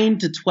 9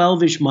 to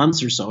 12-ish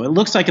months or so. It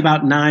looks like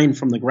about 9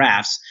 from the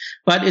graphs,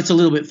 but it's a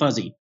little bit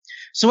fuzzy.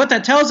 So what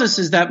that tells us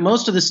is that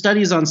most of the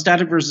studies on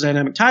static versus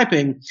dynamic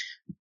typing,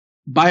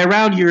 by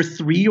around year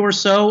 3 or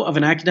so of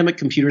an academic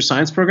computer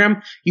science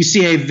program, you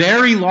see a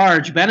very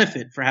large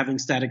benefit for having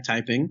static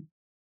typing.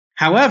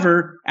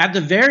 However, at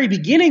the very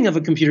beginning of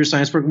a computer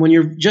science program, when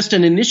you're just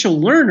an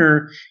initial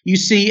learner, you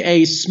see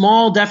a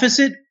small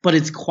deficit, but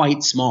it's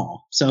quite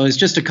small. So it's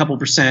just a couple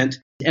percent,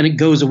 and it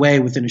goes away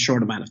within a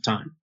short amount of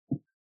time.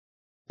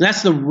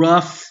 That's the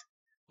rough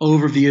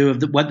overview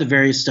of what the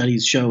various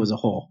studies show as a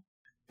whole.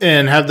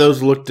 And have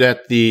those looked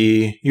at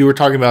you were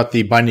talking about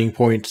the binding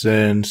points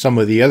and some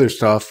of the other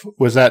stuff.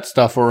 Was that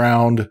stuff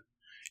around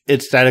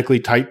it's statically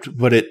typed,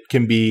 but it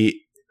can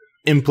be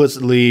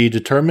implicitly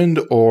determined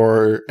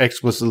or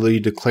explicitly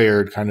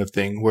declared kind of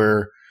thing,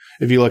 where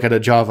if you look at a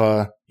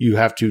Java, you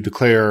have to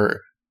declare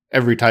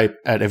every type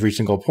at every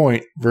single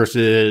point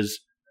versus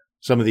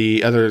some of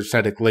the other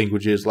static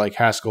languages like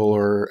Haskell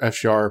or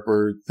F#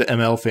 or the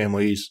ML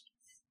families,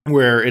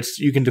 where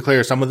you can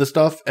declare some of the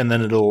stuff and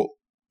then it'll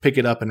pick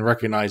it up and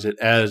recognize it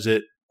as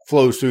it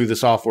flows through the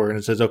software, and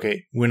it says,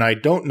 okay, when I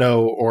don't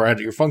know or at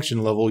your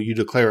function level, you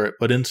declare it,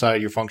 but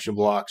inside your function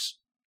blocks.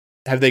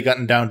 Have they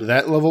gotten down to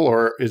that level,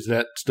 or is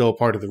that still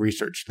part of the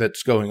research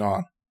that's going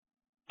on?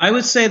 I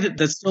would say that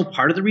that's still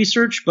part of the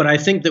research, but I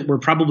think that we're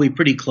probably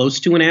pretty close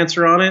to an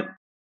answer on it.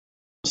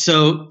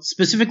 So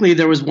specifically,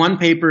 there was one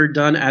paper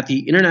done at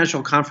the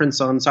International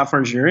Conference on Software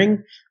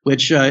Engineering,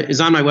 which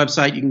is on my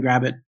website. You can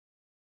grab it.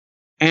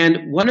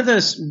 And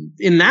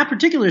in that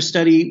particular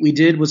study we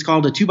did was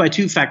called a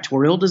 2x2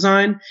 factorial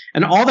design.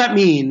 And all that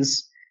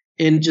means,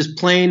 in just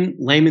plain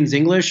layman's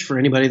English for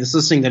anybody that's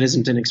listening that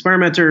isn't an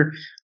experimenter,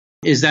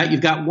 is that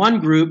you've got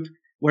one group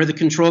where the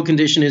control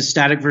condition is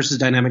static versus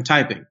dynamic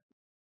typing,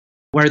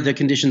 where the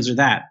conditions are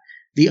that.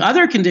 The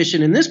other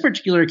condition in this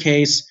particular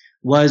case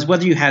was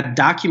whether you had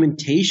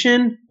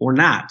documentation or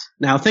not.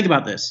 Now, think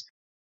about this.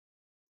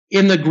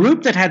 In the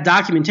group that had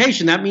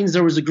documentation, that means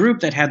there was a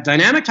group that had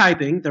dynamic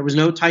typing. There was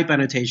no type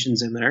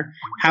annotations in there.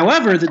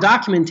 However, the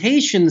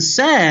documentation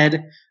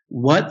said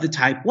what the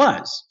type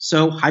was.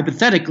 So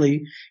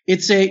hypothetically,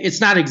 it's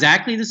not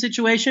exactly the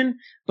situation,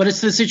 but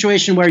it's the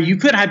situation where you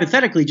could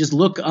hypothetically just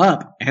look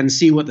up and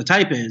see what the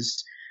type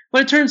is.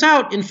 But it turns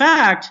out, in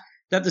fact,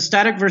 that the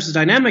static versus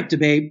dynamic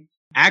debate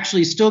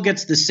actually still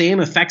gets the same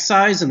effect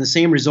size and the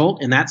same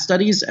result in that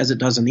studies as it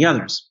does in the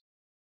others.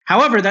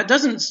 However, that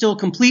doesn't still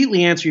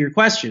completely answer your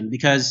question,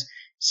 because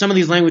some of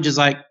these languages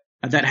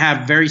that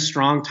have very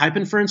strong type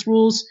inference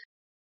rules,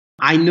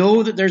 I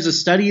know that there's a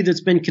study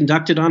that's been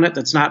conducted on it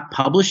that's not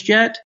published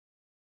yet.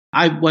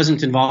 I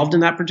wasn't involved in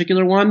that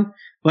particular one,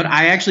 but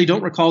I actually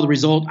don't recall the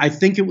result. I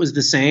think it was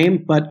the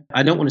same, but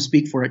I don't want to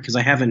speak for it because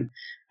I haven't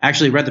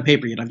actually read the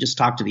paper yet. I've just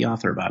talked to the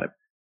author about it.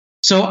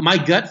 So my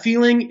gut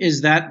feeling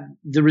is that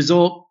the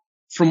result,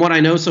 from what I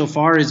know so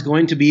far, is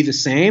going to be the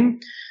same.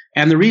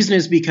 And the reason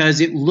is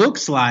because it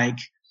looks like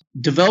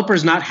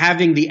developers not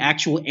having the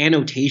actual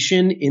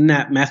annotation in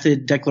that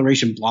method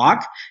declaration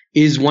block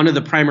is one of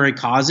the primary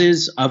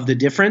causes of the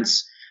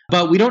difference.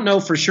 But we don't know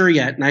for sure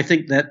yet. And I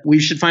think that we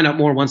should find out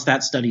more once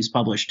that study is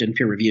published and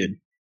peer reviewed.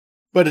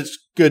 But it's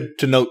good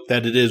to note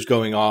that it is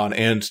going on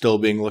and still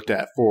being looked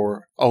at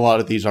for a lot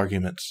of these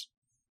arguments.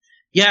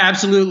 Yeah,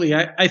 absolutely.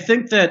 I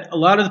think that a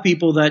lot of the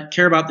people that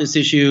care about this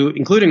issue,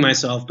 including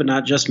myself, but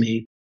not just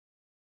me,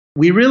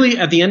 we really,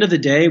 at the end of the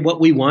day,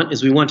 what we want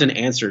is we want an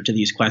answer to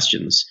these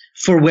questions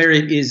for where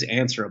it is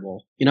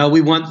answerable.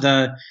 We want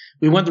the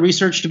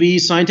research to be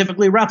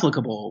scientifically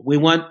replicable. We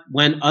want,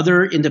 when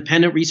other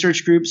independent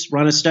research groups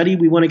run a study,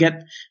 we want to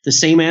get the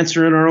same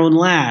answer in our own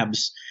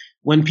labs.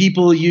 When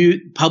people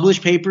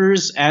publish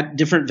papers at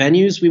different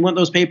venues, we want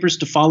those papers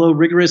to follow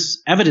rigorous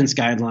evidence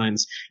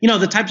guidelines.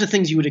 The types of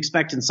things you would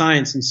expect in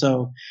science. And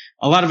so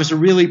a lot of us are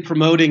really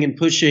promoting and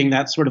pushing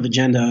that sort of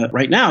agenda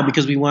right now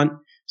because we want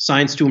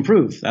science to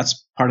improve.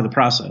 That's part of the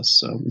process.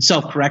 So it's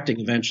self-correcting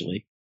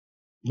eventually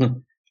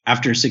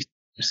after 6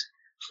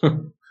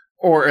 years.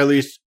 Or at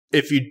least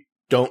if you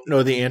don't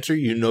know the answer,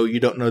 you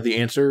don't know the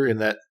answer, and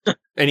that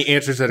any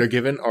answers that are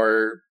given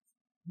are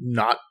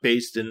not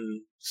based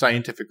in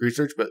scientific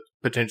research, but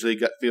potentially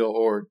gut feel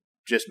or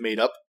just made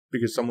up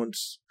because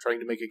someone's trying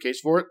to make a case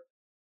for it.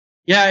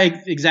 Yeah,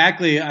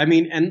 exactly. I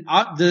mean, and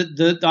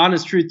the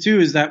honest truth too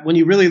is that when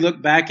you really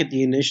look back at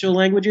the initial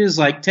languages,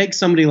 like take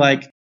somebody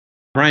like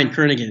Brian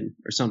Kernighan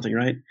or something,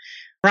 right?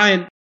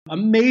 Brian,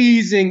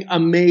 amazing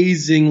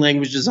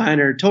language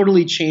designer,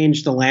 totally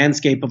changed the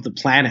landscape of the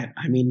planet.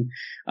 I mean,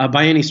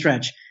 by any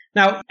stretch.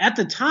 Now, at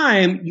the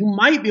time, you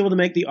might be able to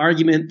make the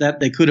argument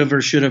that they could have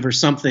or should have or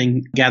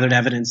something gathered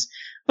evidence.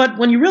 But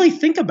when you really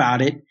think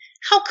about it,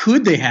 how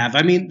could they have?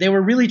 I mean, they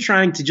were really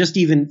trying to just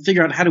even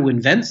figure out how to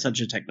invent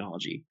such a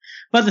technology.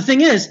 But the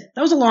thing is,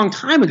 that was a long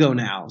time ago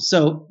now.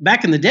 So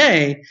back in the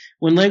day,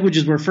 when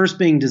languages were first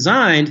being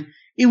designed,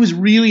 it was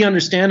really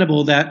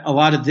understandable that a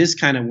lot of this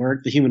kind of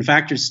work, the human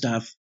factors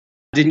stuff,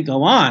 didn't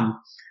go on.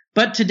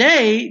 But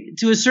today,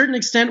 to a certain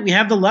extent, we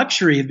have the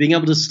luxury of being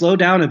able to slow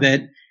down a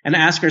bit and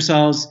ask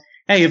ourselves,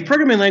 hey, if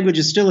programming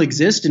languages still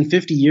exist in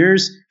 50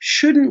 years,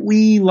 shouldn't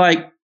we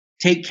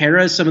take care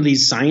of some of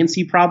these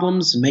sciencey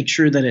problems and make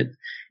sure that it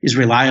is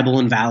reliable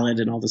and valid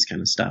and all this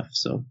kind of stuff?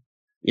 So,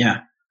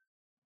 yeah.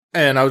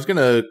 And I was going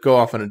to go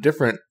off on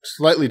a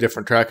slightly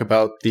different track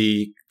about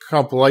the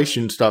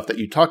compilation stuff that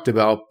you talked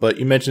about, but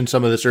you mentioned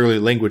some of this early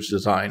language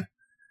design.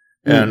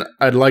 And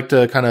I'd like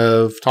to kind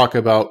of talk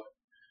about,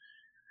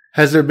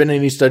 has there been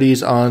any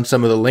studies on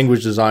some of the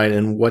language design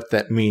and what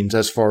that means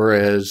as far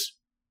as,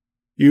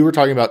 you were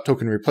talking about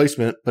token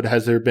replacement, but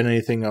has there been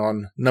anything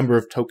on number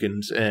of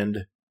tokens and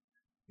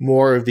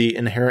more of the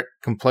inherent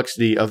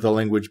complexity of the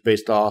language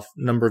based off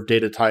number of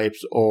data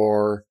types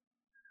or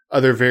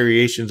other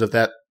variations of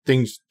that?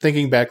 Things,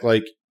 thinking back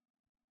like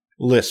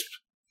Lisp.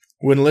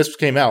 When Lisp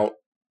came out,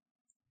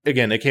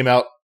 again, it came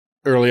out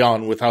early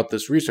on without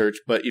this research,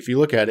 but if you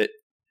look at it,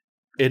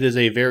 it is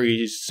a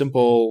very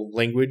simple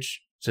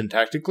language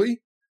syntactically.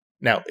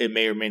 Now, it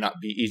may or may not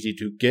be easy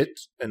to get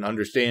and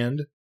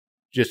understand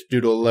just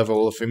due to a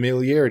level of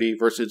familiarity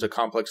versus a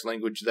complex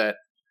language that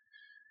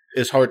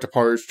is hard to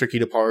parse, tricky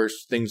to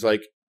parse, things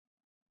like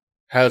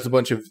has a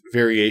bunch of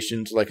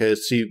variations like a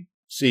C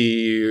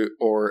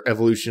or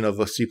evolution of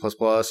a C++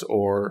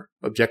 or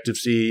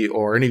Objective-C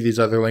or any of these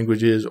other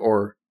languages,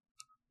 or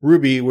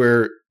Ruby,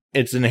 where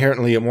it's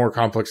inherently a more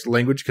complex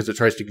language because it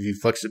tries to give you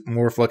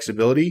more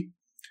flexibility.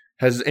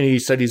 Has any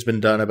studies been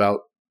done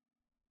about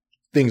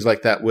things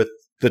like that with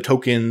the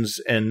tokens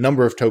and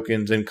number of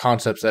tokens and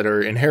concepts that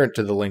are inherent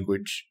to the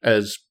language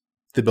as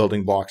the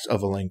building blocks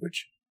of a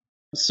language?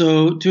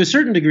 So to a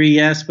certain degree,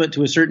 yes, but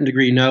to a certain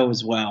degree, no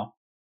as well.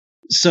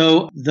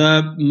 So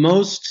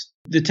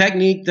the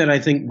technique that I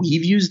think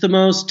we've used the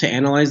most to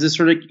analyze this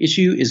sort of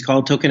issue is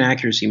called token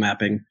accuracy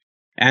mapping.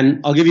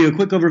 And I'll give you a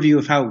quick overview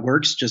of how it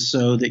works just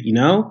so that you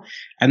know.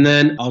 And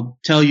then I'll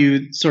tell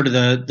you sort of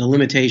the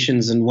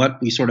limitations and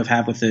what we sort of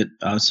have with it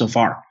so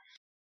far.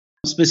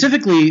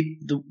 Specifically,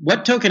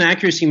 what token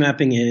accuracy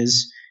mapping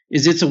is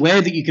is it's a way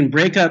that you can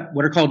break up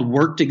what are called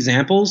worked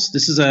examples.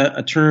 This is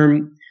a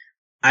term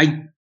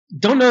I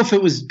don't know if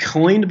it was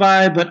coined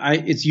by, but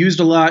it's used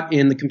a lot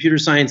in the computer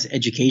science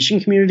education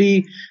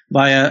community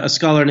by a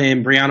scholar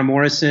named Brianna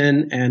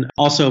Morrison and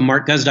also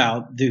Mark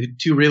Guzdow, the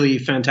two really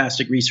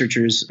fantastic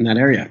researchers in that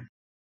area.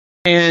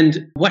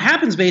 And what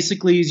happens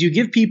basically is you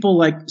give people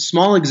like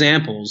small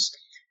examples,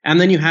 and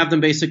then you have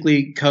them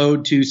basically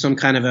code to some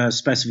kind of a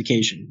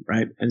specification,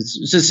 right? And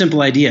it's a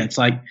simple idea. It's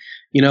like,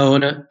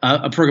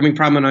 a programming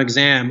problem on an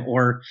exam,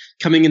 or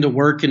coming into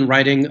work and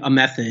writing a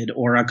method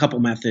or a couple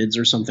methods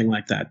or something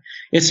like that.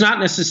 It's not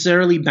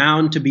necessarily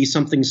bound to be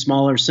something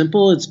small or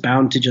simple. It's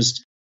bound to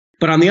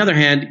but on the other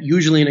hand,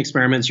 usually in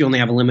experiments, you only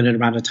have a limited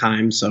amount of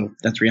time. So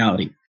that's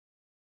reality.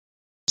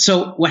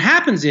 So what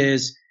happens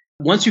is,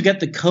 once you get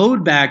the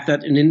code back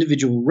that an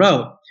individual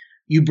wrote,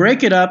 you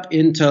break it up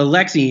into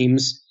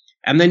lexemes,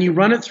 and then you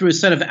run it through a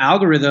set of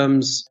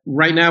algorithms.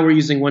 Right now, we're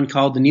using one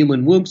called the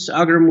Needleman-Wundt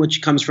algorithm,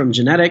 which comes from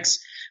genetics,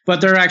 but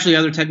there are actually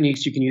other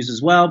techniques you can use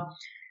as well.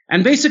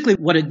 And basically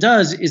what it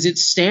does is it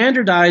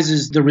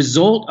standardizes the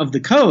result of the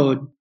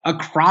code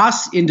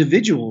across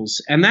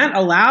individuals, and that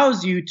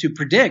allows you to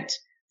predict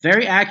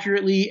very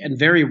accurately and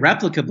very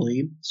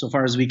replicably, so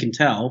far as we can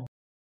tell,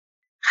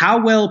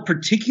 how well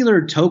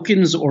particular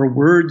tokens or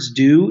words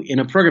do in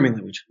a programming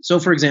language. So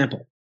for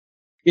example,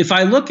 if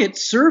I look at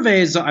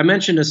surveys, I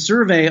mentioned a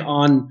survey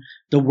on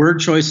the word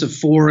choice of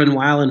for and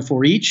while and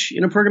for each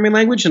in a programming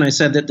language, and I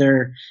said that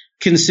they're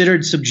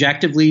considered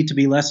subjectively to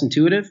be less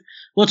intuitive.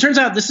 Well, it turns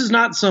out this is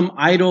not some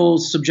idle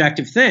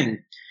subjective thing.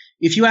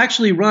 If you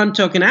actually run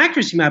token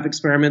accuracy map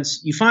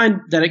experiments, you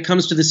find that it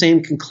comes to the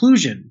same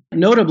conclusion.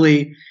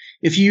 Notably,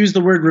 if you use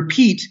the word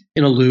repeat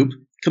in a loop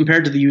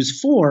compared to the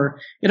use for,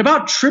 it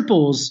about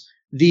triples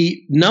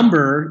the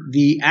number,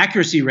 the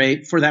accuracy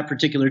rate for that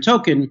particular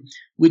token,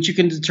 which you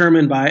can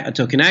determine by a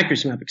token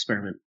accuracy map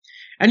experiment.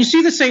 And you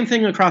see the same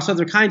thing across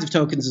other kinds of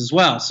tokens as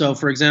well. So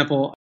for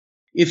example,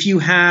 if you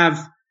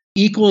have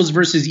equals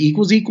versus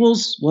equals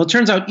equals, well, it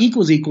turns out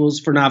equals equals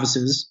for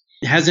novices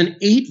has an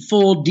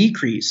 8-fold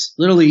decrease,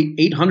 literally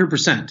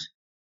 800%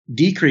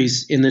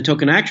 decrease in the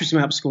token accuracy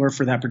map score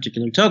for that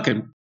particular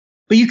token.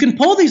 But you can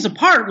pull these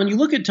apart when you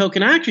look at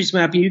token accuracy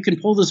mapping. You can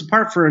pull this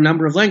apart for a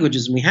number of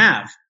languages, and we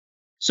have.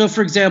 So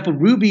for example,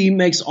 Ruby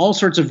makes all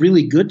sorts of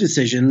really good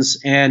decisions,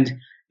 and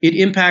it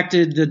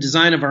impacted the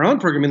design of our own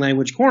programming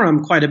language,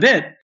 Quorum, quite a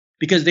bit,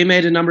 because they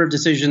made a number of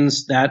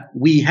decisions that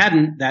we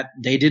hadn't, that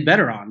they did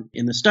better on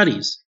in the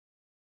studies.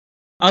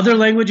 Other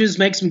languages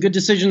make some good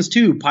decisions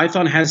too.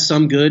 Python has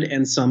some good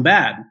and some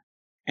bad.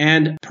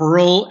 And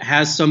Perl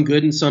has some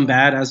good and some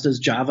bad, as does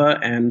Java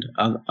and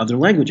other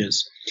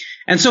languages.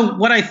 And so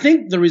what I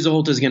think the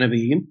result is going to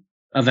be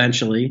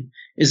eventually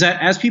is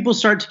that as people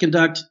start to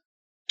conduct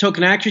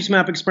token accuracy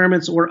map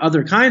experiments or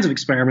other kinds of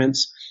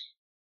experiments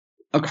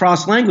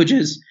across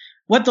languages,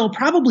 what they'll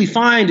probably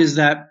find is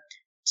that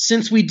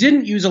since we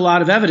didn't use a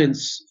lot of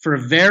evidence for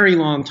a very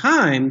long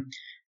time,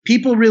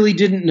 people really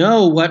didn't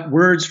know what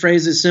words,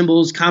 phrases,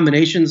 symbols,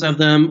 combinations of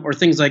them, or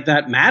things like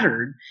that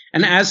mattered.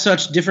 And as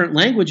such, different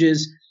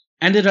languages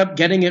ended up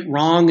getting it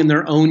wrong in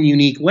their own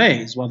unique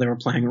ways while they were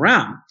playing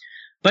around.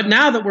 But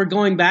now that we're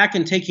going back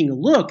and taking a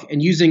look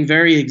and using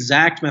very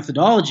exact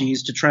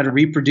methodologies to try to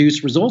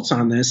reproduce results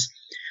on this,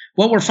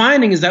 what we're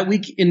finding is that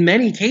in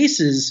many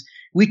cases,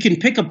 we can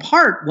pick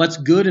apart what's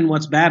good and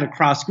what's bad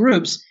across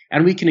groups,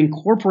 and we can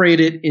incorporate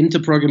it into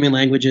programming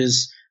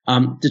languages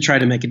to try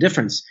to make a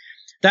difference.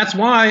 That's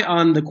why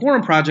on the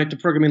Quorum project, a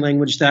programming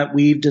language that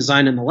we've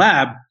designed in the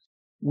lab,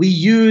 we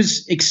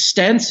use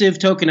extensive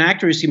token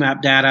accuracy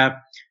map data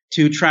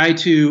to try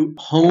to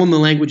hone the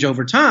language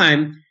over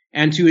time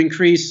and to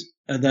increase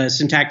the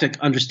syntactic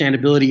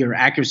understandability or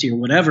accuracy or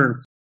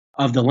whatever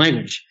of the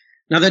language.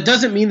 Now, that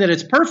doesn't mean that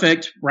it's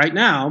perfect right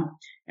now.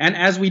 And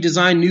as we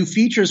design new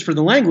features for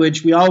the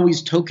language, we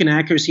always token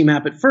accuracy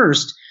map it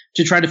first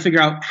to try to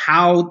figure out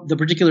how the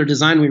particular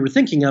design we were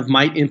thinking of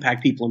might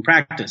impact people in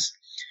practice.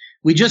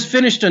 We just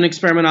finished an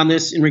experiment on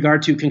this in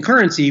regard to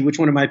concurrency, which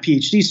one of my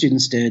PhD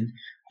students did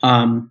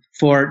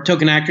for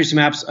token accuracy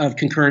maps of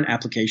concurrent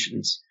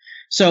applications.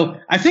 So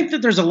I think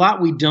that there's a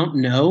lot we don't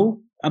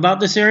know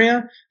about this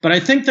area, but I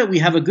think that we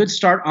have a good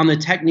start on the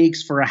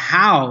techniques for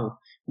how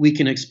we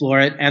can explore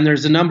it. And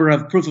there's a number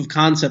of proof of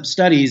concept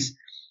studies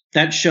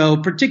that show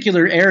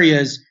particular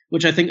areas,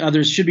 which I think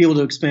others should be able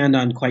to expand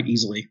on quite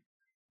easily.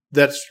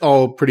 That's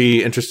all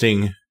pretty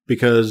interesting,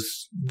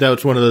 because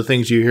that's one of the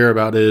things you hear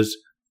about is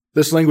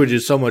this language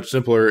is so much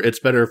simpler. It's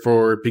better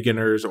for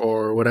beginners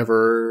or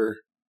whatever,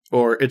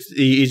 or it's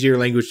the easier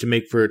language to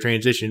make for a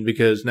transition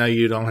because now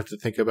you don't have to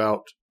think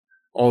about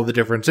all the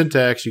different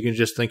syntax. You can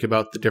just think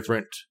about the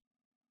different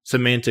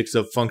semantics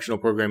of functional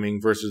programming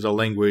versus a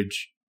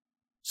language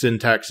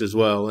syntax as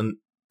well, and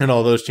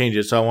all those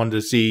changes. So I wanted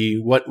to see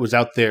what was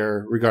out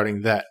there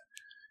regarding that.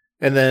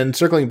 And then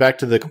circling back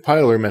to the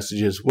compiler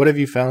messages, what have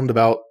you found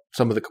about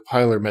some of the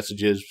compiler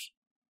messages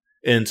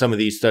in some of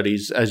these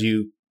studies as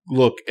you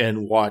look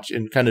and watch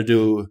and kind of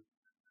do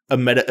a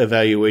meta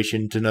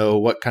evaluation to know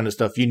what kind of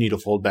stuff you need to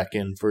fold back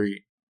in for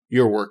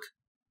your work?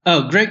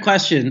 Oh, great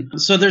question.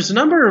 So there's a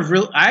number of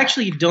I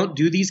actually don't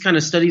do these kind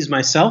of studies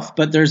myself,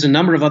 but there's a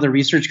number of other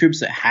research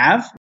groups that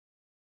have.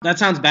 That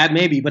sounds bad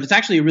maybe, but it's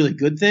actually a really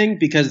good thing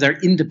because they're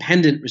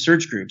independent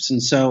research groups.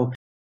 And so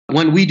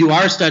when we do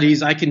our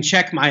studies, I can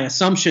check my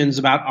assumptions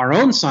about our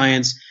own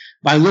science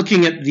by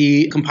looking at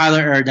the compiler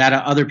error data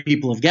other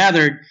people have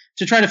gathered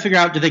to try to figure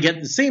out, do they get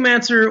the same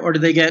answer or do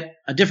they get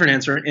a different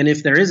answer? And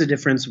if there is a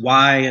difference,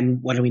 why and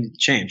what do we need to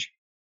change?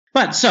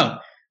 But so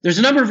there's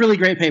a number of really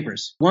great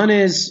papers. One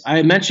is,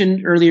 I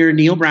mentioned earlier,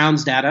 Neil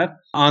Brown's data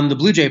on the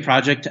BlueJ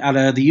project out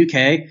of the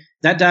UK.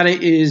 That data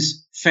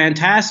is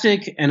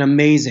fantastic and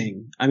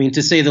amazing. I mean,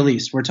 to say the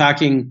least. We're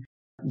talking,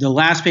 the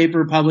last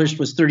paper published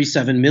was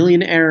 37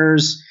 million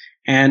errors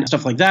and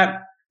stuff like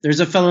that.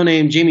 There's a fellow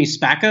named Jamie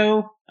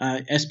Spacco,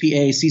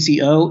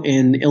 Spacco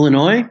in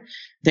Illinois.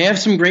 They have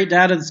some great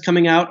data that's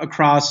coming out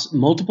across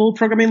multiple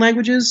programming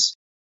languages,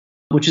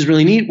 which is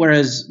really neat,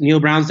 whereas Neil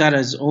Brown's data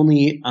is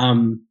only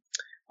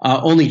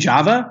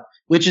Java,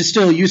 which is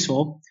still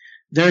useful.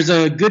 There's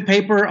a good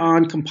paper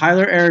on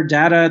compiler error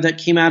data that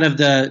came out of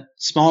the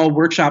small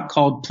workshop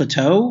called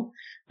Plateau,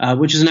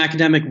 which is an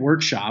academic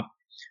workshop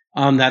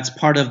that's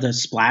part of the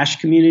Splash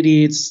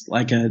community. It's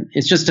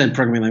just a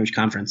programming language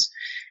conference.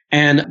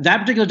 And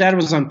that particular data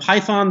was on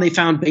Python. They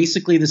found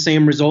basically the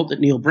same result that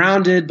Neil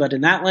Brown did, but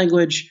in that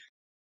language.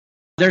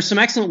 There's some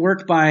excellent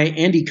work by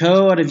Andy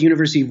Ko out of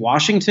University of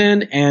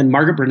Washington and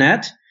Margaret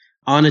Burnett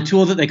on a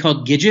tool that they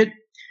called Gidget.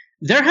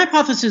 Their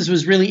hypothesis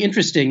was really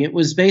interesting. It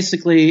was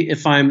basically,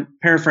 if I'm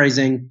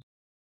paraphrasing,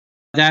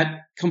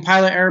 that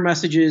compiler error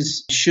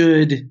messages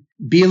should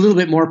be a little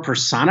bit more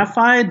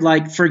personified.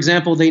 Like, for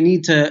example, they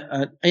need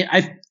to,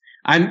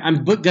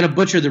 I'm going to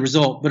butcher the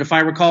result, but if I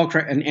recall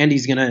correct, and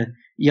Andy's going to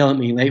yell at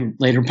me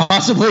later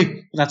possibly,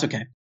 but that's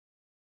okay.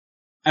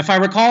 If I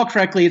recall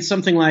correctly, it's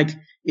something like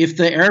if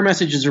the error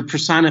messages are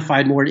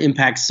personified more, it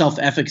impacts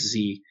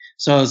self-efficacy.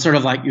 So it's sort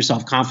of like your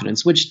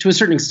self-confidence, which to a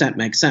certain extent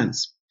makes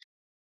sense.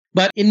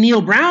 But in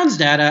Neil Brown's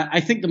data, I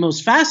think the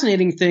most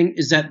fascinating thing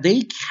is that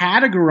they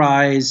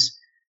categorize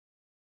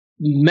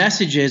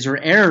messages or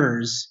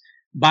errors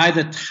by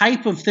the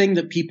type of thing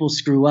that people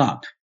screw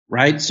up,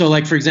 right? So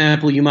like, for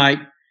example, you might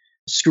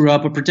screw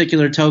up a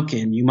particular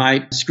token. You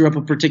might screw up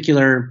a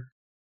particular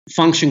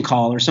function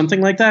call or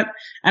something like that.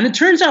 And it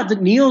turns out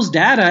that Neil's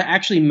data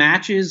actually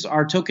matches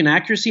our token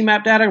accuracy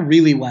map data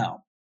really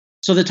well.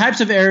 So the types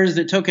of errors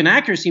that token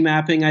accuracy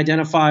mapping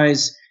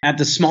identifies at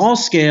the small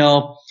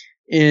scale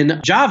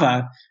in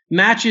Java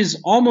matches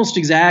almost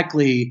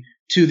exactly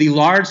to the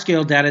large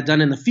scale data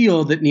done in the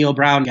field that Neil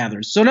Brown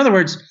gathers. So in other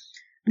words,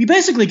 we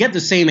basically get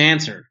the same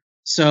answer.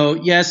 So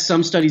yes,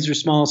 some studies are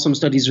small, some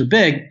studies are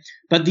big,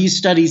 but these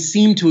studies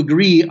seem to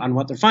agree on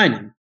what they're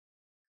finding.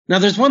 Now,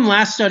 there's one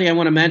last study I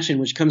want to mention,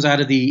 which comes out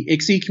of the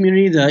ICSE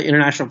community, the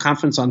International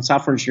Conference on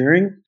Software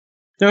Engineering.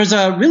 There was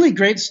a really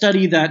great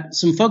study that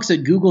some folks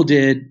at Google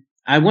did,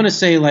 I want to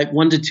say like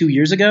 1 to 2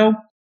 years ago.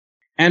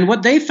 And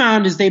what they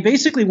found is they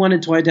basically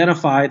wanted to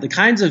identify the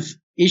kinds of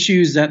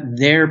issues that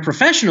their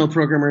professional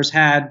programmers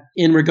had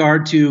in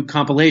regard to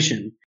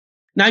compilation.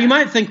 Now, you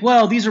might think,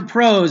 well, these are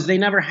pros. They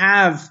never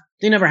have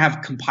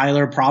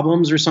compiler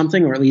problems or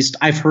something, or at least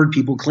I've heard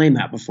people claim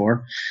that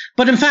before.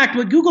 But in fact,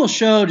 what Google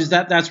showed is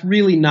that that's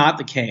really not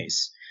the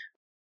case.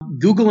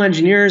 Google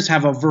engineers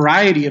have a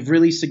variety of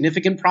really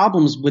significant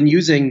problems when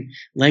using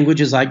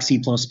languages like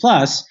C++.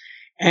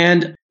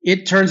 And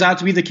it turns out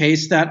to be the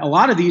case that a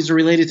lot of these are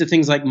related to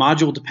things like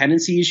module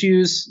dependency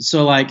issues.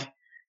 So like,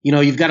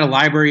 you've got a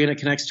library and it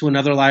connects to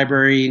another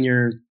library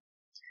and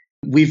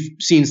we've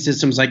seen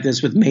systems like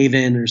this with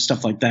Maven or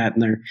stuff like that.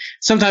 And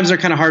sometimes they're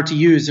kind of hard to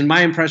use. And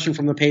my impression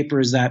from the paper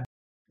is that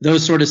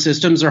those sort of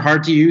systems are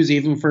hard to use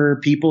even for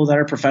people that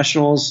are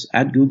professionals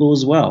at Google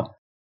as well.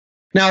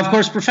 Now, of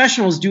course,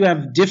 professionals do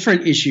have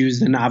different issues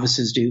than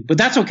novices do, but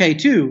that's okay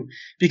too,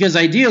 because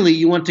ideally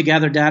you want to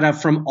gather data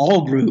from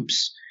all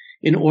groups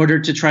in order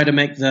to try to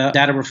make the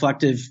data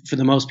reflective for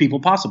the most people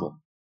possible.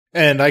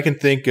 And I can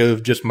think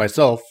of just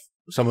myself.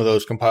 Some of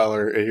those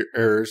compiler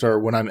errors are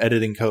when I'm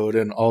editing code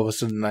and all of a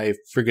sudden I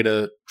forget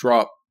a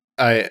drop.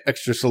 I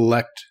extra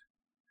select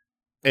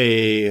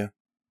a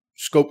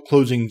scope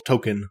closing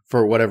token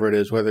for whatever it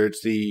is, whether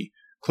it's the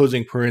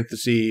closing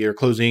parenthesis or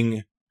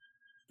closing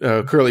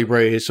curly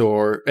brace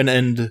or an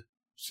end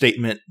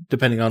statement,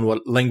 depending on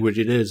what language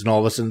it is. And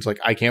all of a sudden it's like,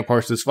 I can't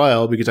parse this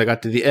file because I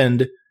got to the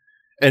end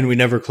and we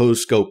never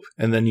closed scope.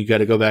 And then you got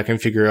to go back and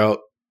figure out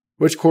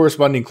which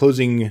corresponding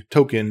closing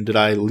token did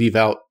I leave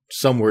out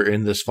somewhere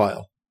in this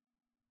file.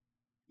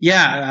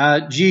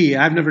 Yeah,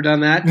 I've never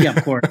done that. Yeah,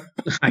 of course.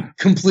 I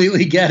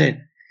completely get it.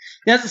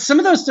 Yeah, some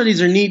of those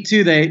studies are neat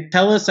too. They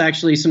tell us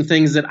actually some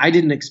things that I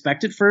didn't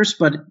expect at first,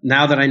 but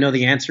now that I know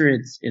the answer,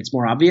 it's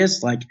more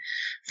obvious. Like,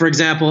 for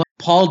example,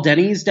 Paul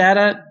Denny's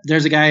data.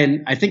 There's a guy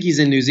I think he's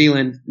in New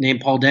Zealand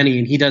named Paul Denny,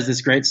 and he does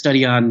this great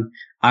study on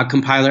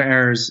compiler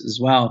errors as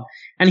well.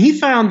 And he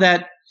found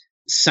that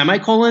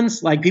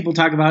semicolons, like people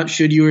talk about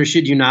should you or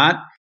should you not,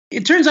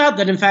 it turns out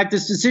that in fact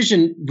this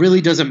decision really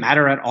doesn't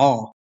matter at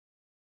all.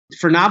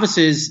 for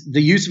novices,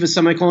 the use of a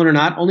semicolon or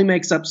not only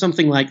makes up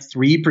something like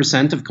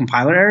 3% of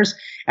compiler errors.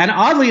 And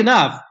oddly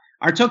enough,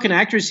 our token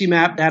accuracy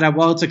map data,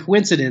 while it's a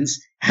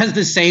coincidence, has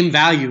the same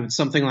value. It's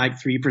something like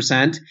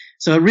 3%.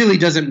 So it really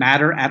doesn't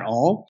matter at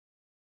all.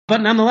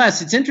 But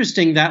nonetheless, it's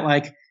interesting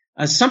that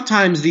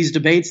sometimes these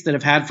debates that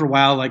have had for a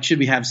while, like should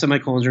we have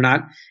semicolons or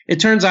not, it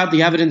turns out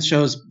the evidence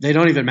shows they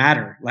don't even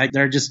matter. Like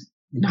they're just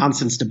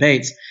nonsense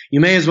debates. You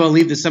may as well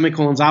leave the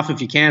semicolons off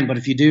if you can, but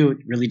if you do, it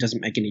really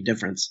doesn't make any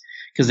difference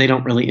because they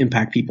don't really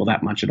impact people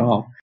that much at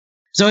all.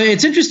 So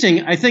it's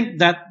interesting. I think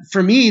that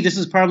for me, this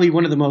is probably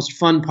one of the most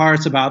fun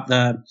parts about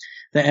the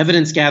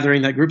evidence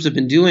gathering that groups have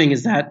been doing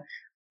is that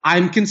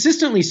I'm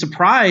consistently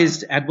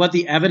surprised at what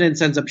the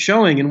evidence ends up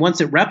showing. And once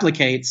it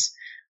replicates,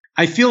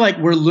 I feel like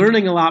we're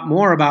learning a lot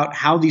more about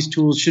how these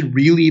tools should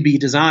really be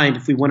designed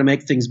if we want to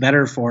make things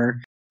better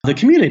for the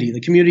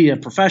community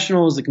of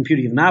professionals, the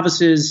community of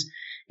novices.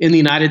 In the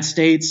United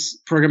States,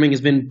 programming has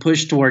been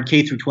pushed toward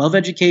K through 12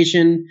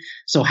 education.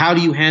 So how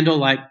do you handle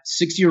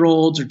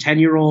 6-year-olds or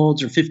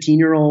 10-year-olds or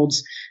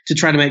 15-year-olds to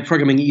try to make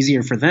programming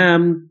easier for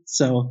them?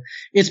 So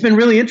it's been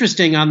really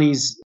interesting on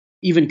these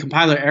even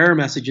compiler error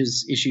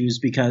messages issues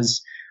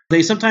because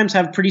they sometimes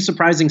have pretty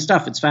surprising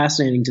stuff. It's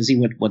fascinating to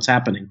see what's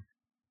happening.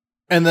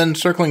 And then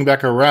circling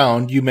back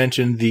around, you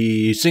mentioned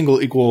the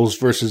single equals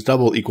versus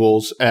double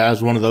equals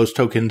as one of those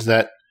tokens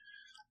that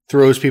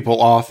throws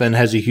people off and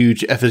has a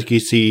huge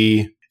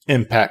efficacy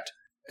impact.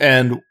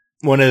 And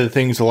one of the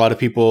things a lot of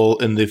people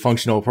in the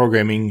functional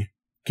programming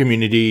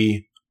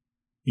community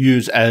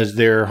use as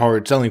their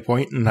hard selling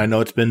point, and I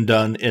know it's been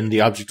done in the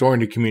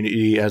object-oriented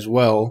community as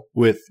well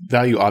with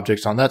value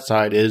objects on that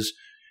side, is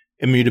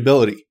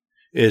immutability,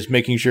 is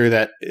making sure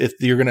that if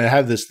you're going to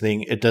have this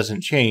thing, it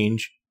doesn't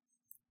change.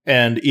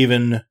 And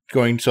even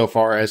going so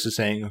far as to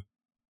saying,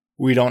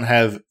 we don't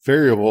have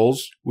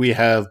variables, we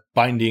have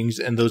bindings,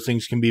 and those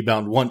things can be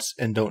bound once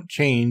and don't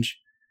change.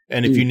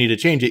 And if you need to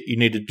change it, you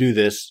need to do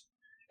this.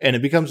 And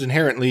it becomes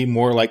inherently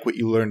more like what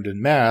you learned in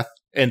math.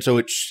 And so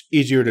it's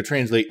easier to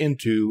translate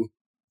into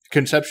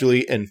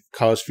conceptually and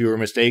cause fewer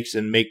mistakes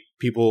and make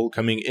people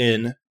coming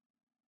in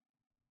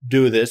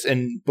do this.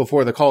 And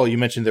before the call, you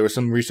mentioned there was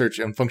some research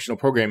on functional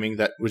programming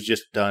that was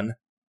just done.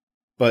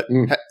 But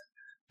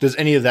does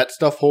any of that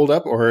stuff hold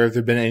up, or have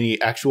there been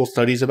any actual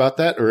studies about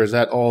that? Or is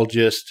that all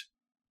just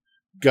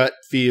gut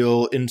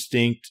feel,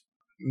 instinct?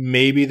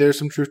 Maybe there's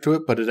some truth to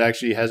it, but it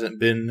actually hasn't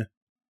been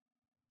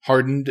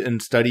hardened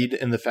and studied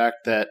in the fact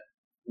that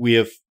we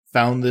have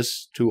found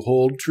this to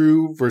hold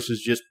true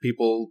versus just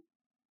people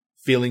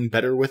feeling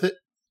better with it?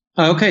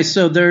 Okay,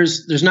 so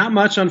there's not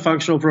much on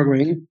functional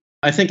programming.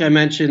 I think I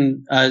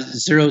mentioned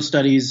 0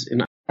 studies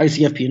in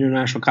ICFP,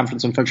 International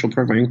Conference on Functional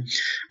Programming.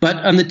 But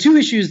on the two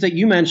issues that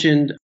you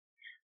mentioned,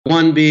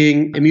 one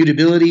being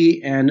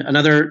immutability and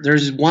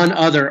there's one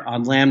other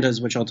on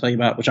lambdas, which I'll tell you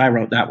about, which I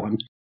wrote that one.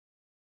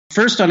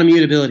 First on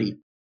immutability.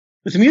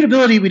 With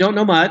immutability, we don't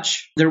know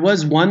much. There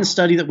was one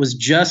study that was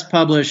just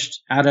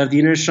published out of the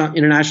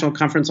International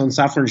Conference on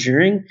Software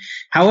Engineering.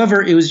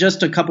 However, it was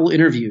just a couple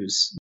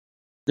interviews.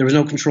 There was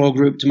no control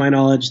group, to my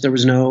knowledge. There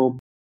was no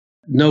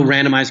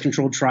randomized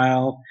controlled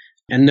trial.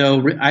 And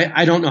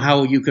I don't know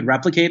how you could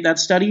replicate that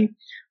study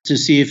to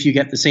see if you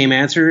get the same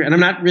answer. And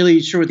I'm not really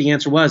sure what the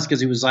answer was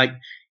because it was like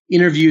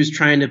interviews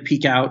trying to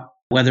peek out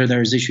whether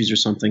there's issues or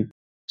something.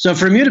 So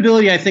for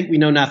immutability, I think we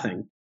know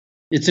nothing.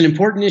 It's an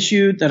important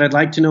issue that I'd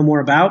like to know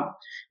more about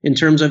in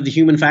terms of the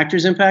human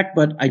factors impact,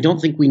 but I don't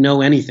think we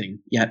know anything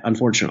yet,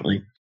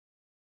 unfortunately.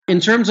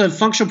 In terms of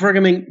functional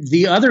programming,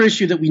 the other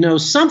issue that we know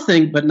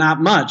something but not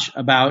much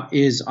about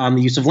is on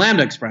the use of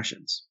lambda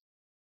expressions.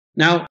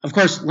 Now, of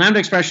course, lambda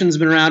expressions have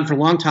been around for a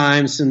long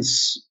time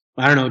since,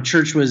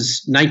 Church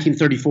was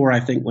 1934, I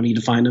think, when he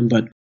defined them,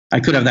 but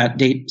I could have that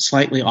date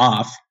slightly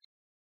off.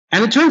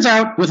 And it turns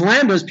out with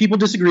lambdas, people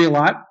disagree a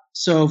lot.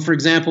 So, for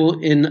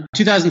example, in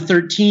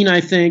 2013,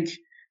 I think,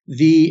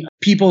 the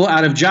people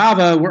out of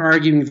Java were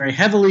arguing very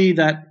heavily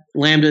that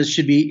lambdas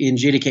should be in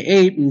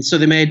JDK8. And so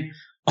they made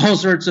all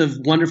sorts of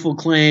wonderful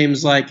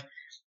claims like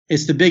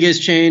it's the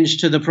biggest change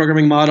to the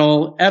programming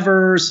model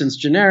ever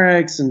since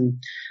generics.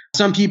 And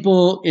some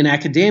people in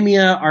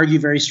academia argue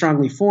very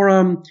strongly for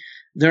them.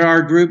 There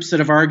are groups that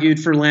have argued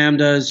for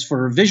lambdas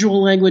for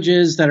visual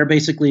languages that are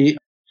basically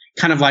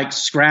kind of like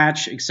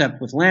Scratch,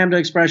 except with lambda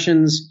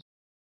expressions.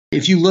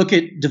 If you look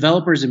at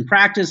developers in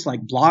practice,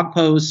 like blog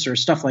posts or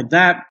stuff like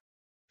that,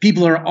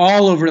 people are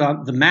all over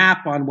the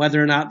map on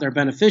whether or not they're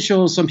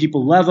beneficial. Some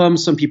people love them.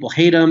 Some people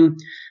hate them.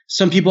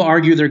 Some people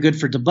argue they're good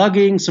for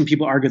debugging. Some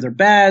people argue they're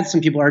bad.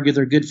 Some people argue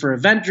they're good for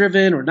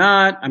event-driven or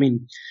not. I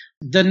mean,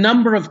 the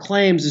number of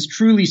claims is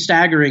truly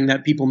staggering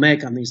that people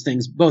make on these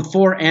things, both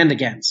for and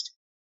against.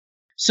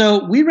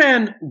 So we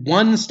ran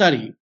one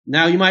study.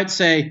 Now you might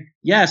say,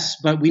 yes,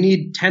 but we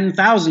need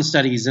 10,000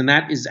 studies, and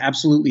that is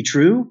absolutely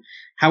true.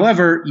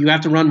 However, you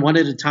have to run one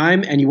at a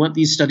time, and you want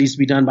these studies to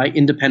be done by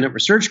independent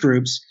research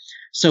groups.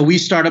 So we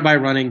started by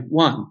running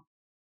one.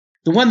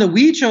 The one that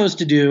we chose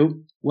to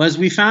do was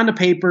we found a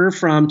paper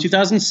from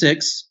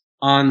 2006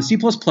 on C++,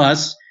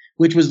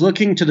 which was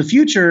looking to the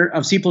future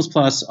of C++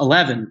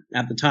 11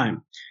 at the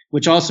time.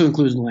 which also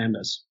includes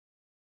lambdas.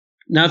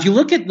 Now, if you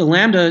look at the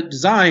lambda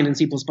design in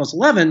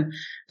C++11,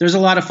 there's a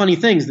lot of funny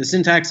things. The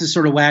syntax is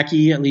sort of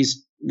wacky, at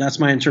least that's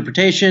my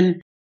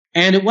interpretation.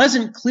 And it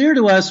wasn't clear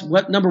to us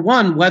number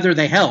one, whether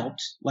they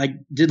helped, like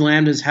did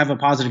lambdas have a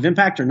positive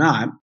impact or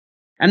not?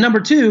 And number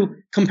two,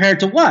 compared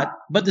to what?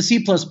 But the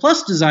C++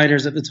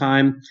 designers at the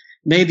time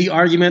made the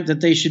argument that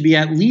they should be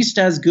at least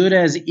as good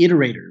as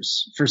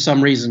iterators for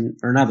some reason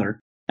or another.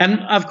 And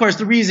of course,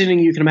 the reasoning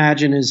you can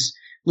imagine is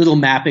little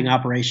mapping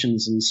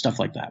operations and stuff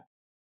like that.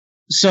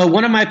 So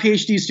one of my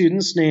PhD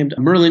students named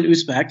Merlin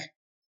Usbek,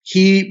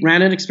 he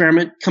ran an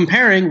experiment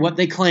comparing what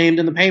they claimed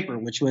in the paper,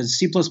 which was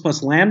C++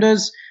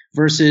 lambdas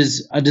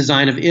versus a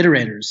design of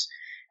iterators.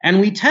 And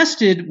we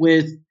tested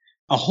with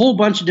a whole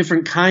bunch of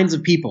different kinds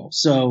of people.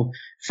 So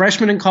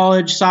freshmen in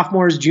college,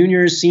 sophomores,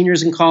 juniors,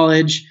 seniors in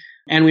college.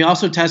 And we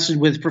also tested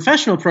with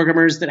professional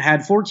programmers that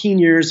had 14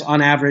 years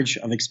on average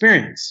of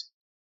experience.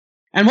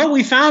 And what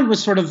we found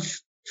was sort of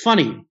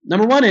funny.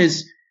 Number one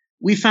is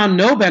we found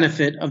no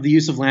benefit of the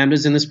use of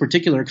lambdas in this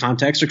particular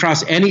context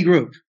across any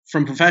group,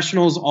 from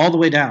professionals all the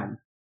way down.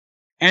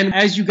 And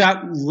as you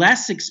got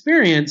less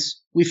experience,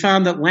 we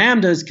found that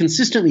lambdas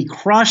consistently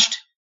crushed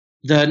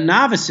the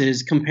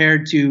novices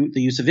compared to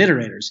the use of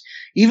iterators,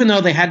 even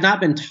though they had not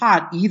been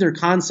taught either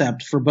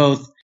concept for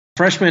both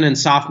freshmen and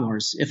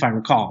sophomores, if I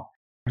recall.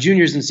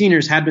 Juniors and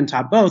seniors had been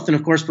taught both, and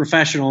of course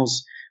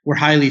professionals were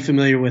highly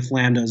familiar with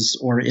lambdas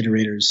or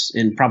iterators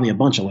in probably a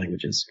bunch of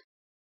languages.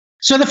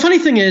 So the funny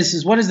thing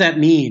is what does that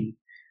mean?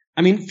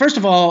 I mean, first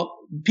of all,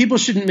 people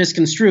shouldn't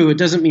misconstrue. It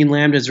doesn't mean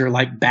lambdas are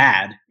like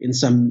bad in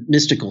some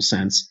mystical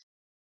sense.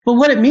 But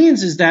what it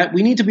means is that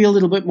we need to be a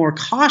little bit more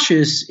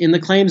cautious in the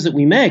claims that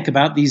we make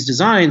about these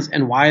designs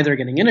and why they're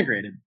getting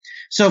integrated.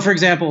 So, for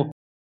example,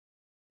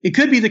 it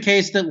could be the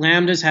case that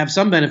lambdas have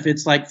some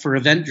benefits, like for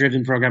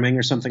event-driven programming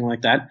or something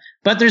like that,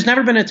 but there's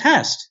never been a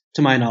test,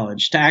 to my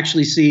knowledge, to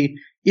actually see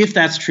if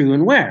that's true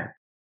and where.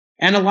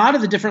 And a lot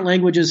of the different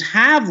languages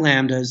have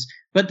lambdas,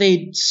 but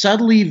they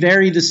subtly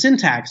vary the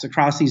syntax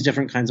across these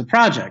different kinds of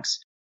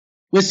projects.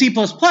 With C++,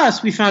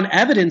 we found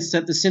evidence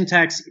that the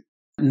syntax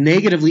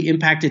negatively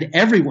impacted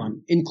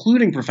everyone,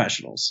 including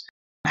professionals.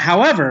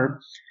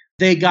 However,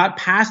 they got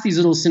past these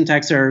little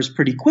syntax errors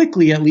pretty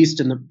quickly, at least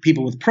in the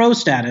people with pro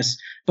status.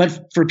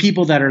 But for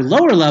people that are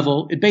lower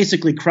level, it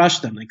basically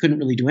crushed them. They couldn't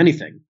really do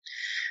anything.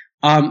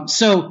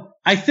 So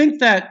I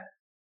think that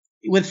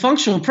with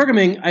functional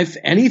programming, if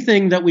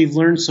anything that we've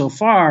learned so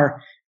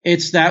far,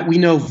 it's that we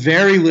know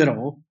very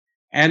little,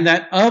 and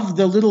that of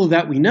the little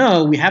that we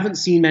know, we haven't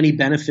seen many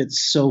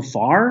benefits so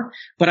far.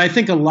 But I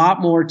think a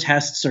lot more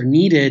tests are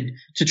needed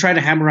to try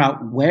to hammer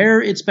out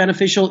where it's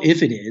beneficial,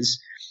 if it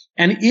is,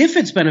 and if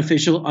it's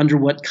beneficial, under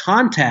what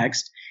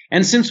context.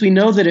 And since we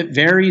know that it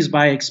varies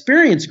by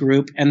experience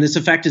group, and this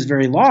effect is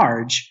very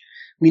large,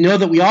 we know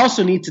that we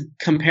also need to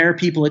compare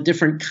people at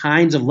different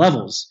kinds of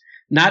levels,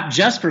 not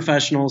just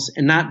professionals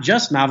and not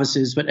just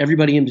novices, but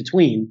everybody in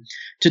between,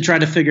 to try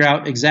to figure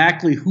out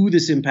exactly who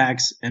this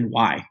impacts and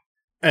why.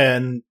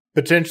 And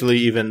potentially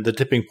even the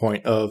tipping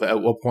point of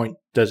at what point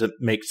does it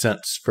make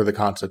sense for the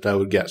concept, I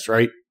would guess,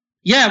 right?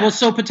 Yeah, well,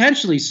 so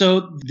potentially.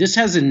 So this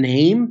has a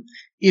name.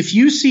 If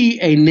you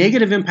see a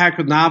negative impact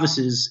with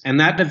novices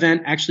and that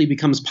event actually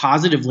becomes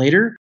positive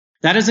later,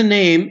 that is a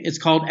name. It's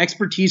called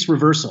expertise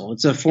reversal.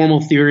 It's a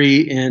formal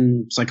theory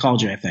in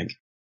psychology, I think.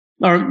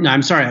 Or no,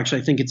 I'm sorry,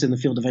 actually, I think it's in the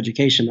field of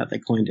education that they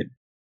coined it.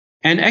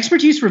 And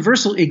expertise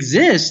reversal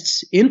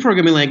exists in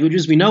programming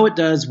languages. We know it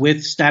does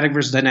with static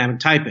versus dynamic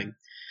typing.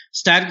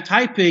 Static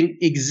typing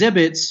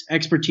exhibits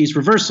expertise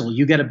reversal.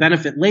 You get a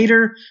benefit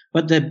later,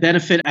 but the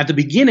benefit at the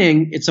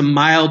beginning, it's a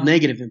mild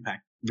negative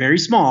impact. Very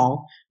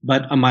small,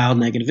 but a mild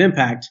negative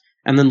impact,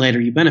 and then later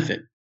you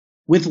benefit.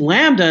 With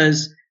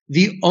lambdas,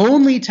 the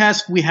only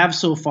test we have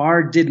so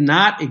far did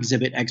not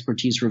exhibit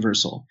expertise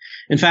reversal.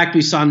 In fact,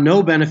 we saw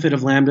no benefit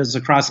of lambdas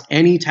across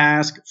any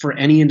task for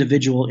any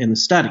individual in the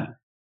study.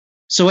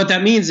 So what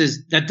that means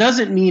is that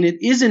doesn't mean it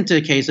isn't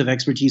a case of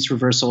expertise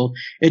reversal.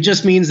 It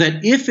just means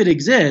that if it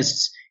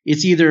exists,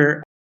 it's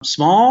either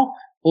small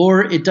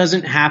or it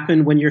doesn't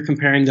happen when you're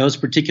comparing those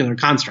particular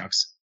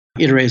constructs,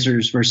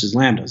 iterators versus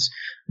lambdas.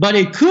 But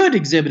it could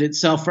exhibit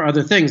itself for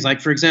other things. Like,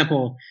 for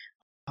example,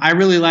 I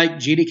really like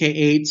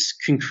GDK8's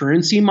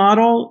concurrency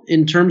model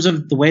in terms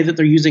of the way that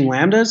they're using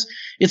lambdas.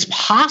 It's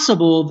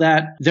possible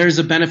that there's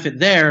a benefit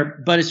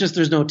there, but it's just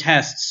there's no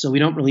tests, so we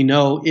don't really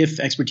know if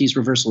expertise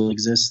reversal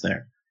exists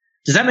there.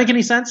 Does that make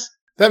any sense?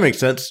 That makes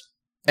sense.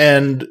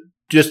 And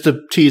just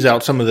to tease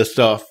out some of this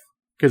stuff,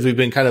 because we've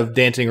been kind of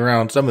dancing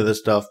around some of this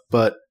stuff,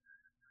 but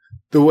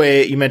the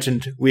way you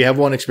mentioned, we have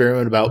one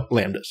experiment about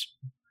lambdas.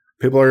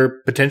 People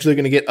are potentially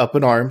going to get up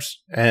in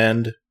arms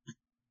and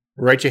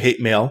write you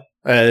hate mail,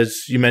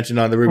 as you mentioned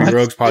on the Ruby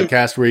Rogues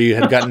podcast, where you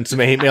had gotten some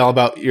hate mail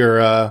about your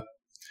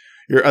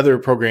other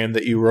program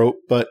that you wrote.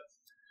 But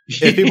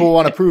if people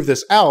want to prove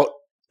this out,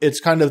 it's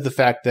kind of the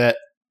fact that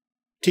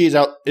tease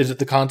out, is it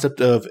the concept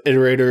of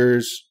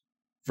iterators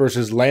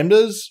versus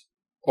lambdas,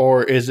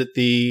 or is it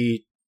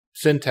the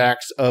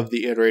syntax of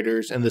the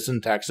iterators and the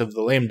syntax of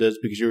the lambdas,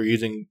 because you were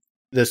using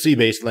the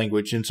C-based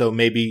language. And so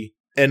maybe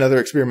another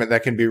experiment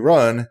that can be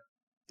run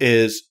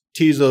is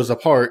tease those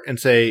apart and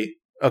say,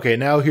 okay,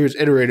 now here's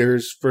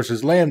iterators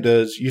versus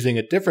lambdas using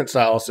a different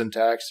style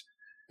syntax.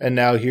 And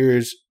now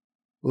here's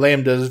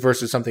lambdas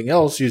versus something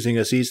else using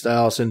a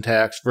C-style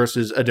syntax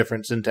versus a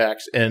different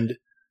syntax. And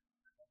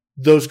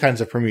those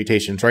kinds of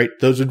permutations, right?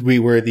 Those would be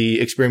where the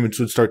experiments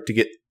would start to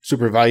get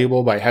super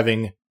valuable by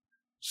having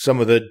some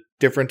of the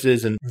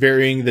differences and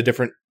varying the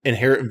different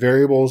inherent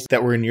variables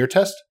that were in your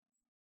test.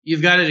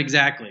 You've got it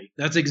exactly.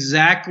 That's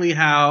exactly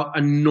how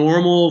a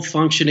normal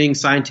functioning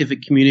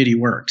scientific community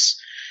works.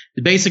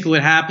 Basically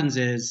what happens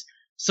is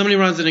somebody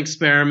runs an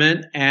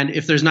experiment, and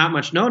if there's not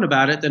much known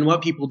about it, then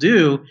what people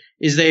do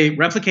is they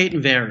replicate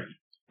and vary.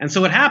 And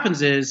so what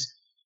happens is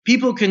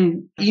people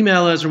can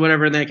email us or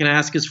whatever, and they can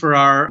ask us for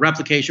our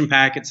replication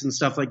packets and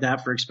stuff like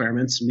that for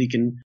experiments, and we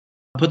can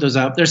put those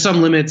out. There's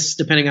some limits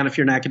depending on if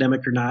you're an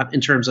academic or not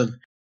in terms of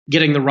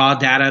getting the raw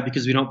data,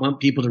 because we don't want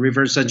people to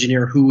reverse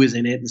engineer who is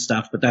in it and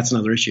stuff, but that's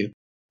another issue.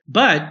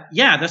 But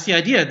yeah, that's the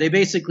idea. They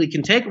basically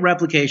can take a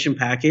replication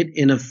packet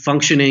in a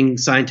functioning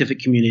scientific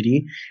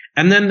community,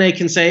 and then they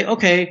can say,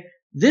 okay,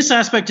 this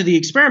aspect of the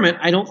experiment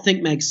I don't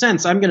think makes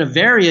sense. I'm going to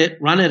vary it,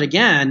 run it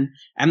again,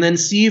 and then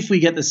see if we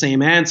get the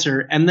same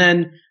answer, and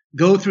then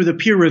go through the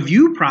peer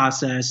review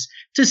process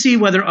to see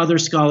whether other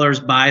scholars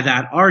buy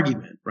that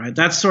argument, right?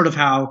 That's sort of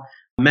how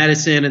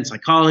medicine and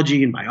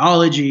psychology and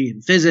biology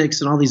and physics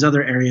and all these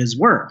other areas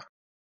work.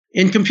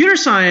 In computer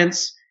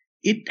science,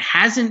 it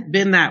hasn't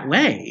been that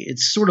way.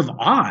 It's sort of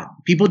odd.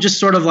 People just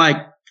sort of like,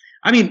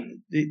 I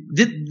mean,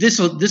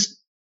 this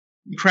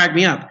cracked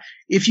me up.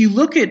 If you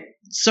look at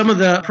some of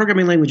the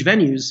programming language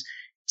venues,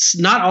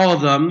 not all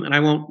of them, and I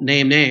won't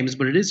name names,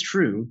 but it is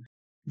true,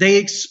 they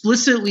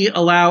explicitly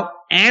allow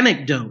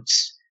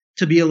anecdotes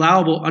to be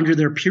allowable under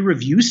their peer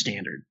review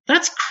standard.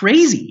 That's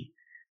crazy.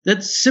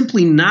 That's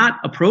simply not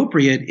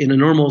appropriate in a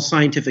normal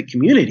scientific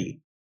community.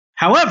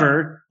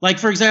 However, like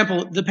for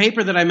example, the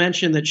paper that I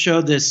mentioned that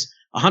showed this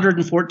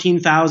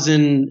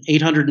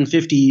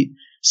 114,850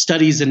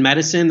 studies in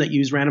medicine that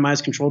use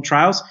randomized controlled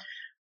trials,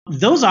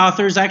 those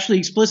authors actually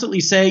explicitly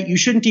say you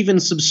shouldn't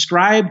even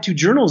subscribe to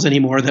journals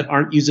anymore that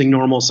aren't using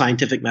normal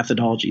scientific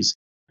methodologies.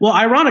 Well,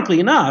 ironically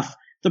enough,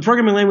 the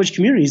programming language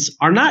communities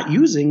are not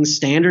using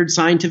standard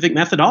scientific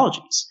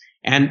methodologies.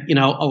 And,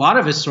 a lot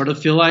of us sort of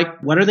feel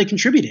like, what are they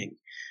contributing?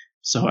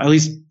 So at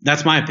least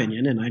that's my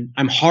opinion, and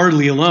I'm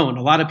hardly alone.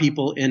 A lot of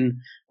people in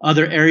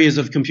other areas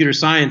of computer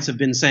science have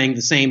been saying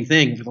the same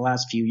thing for the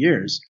last few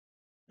years,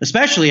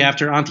 especially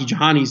after Anti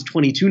Jahani's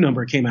 22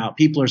 number came out.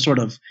 People are sort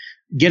of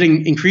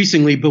getting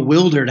increasingly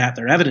bewildered at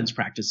their evidence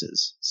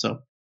practices. So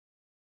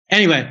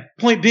anyway,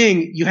 point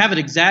being, you have it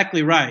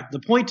exactly right.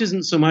 The point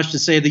isn't so much to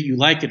say that you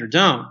like it or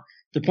don't.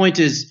 The point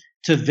is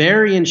to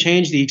vary and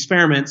change the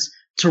experiments,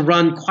 to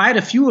run quite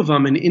a few of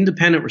them in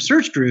independent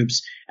research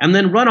groups, and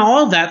then run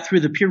all of that through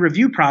the peer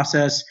review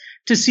process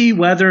to see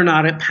whether or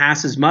not it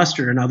passes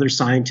muster and other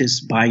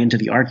scientists buy into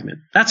the argument.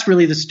 That's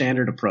really the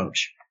standard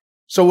approach.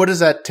 So what does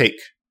that take?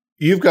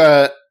 You've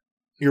got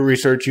your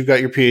research, you've got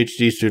your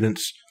PhD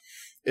students.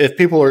 If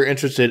people are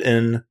interested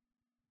in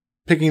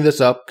picking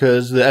this up,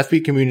 because the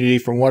FP community,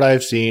 from what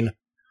I've seen,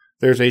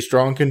 there's a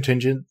strong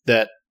contingent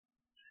that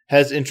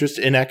has interest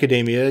in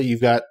academia.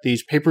 You've got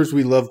these Papers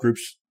We Love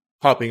groups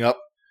popping up.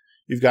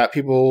 You've got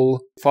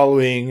people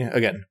following,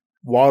 again,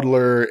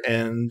 Wadler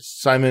and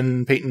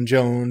Simon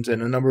Peyton-Jones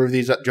and a number of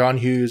these, John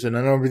Hughes and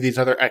a number of these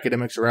other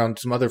academics around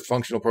some other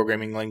functional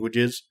programming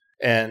languages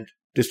and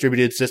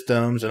distributed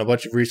systems and a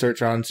bunch of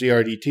research on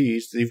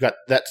CRDTs. So you've got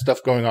that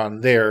stuff going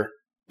on there.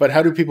 But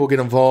how do people get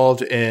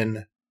involved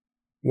and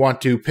want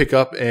to pick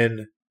up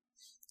and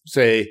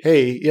say,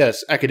 hey,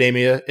 yes,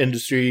 academia,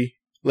 industry,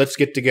 let's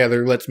get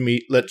together, let's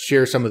meet, let's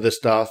share some of this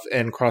stuff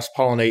and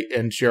cross-pollinate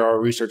and share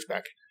our research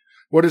back?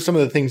 What are some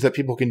of the things that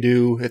people can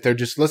do if they're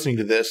just listening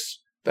to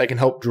this that can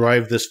help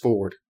drive this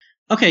forward?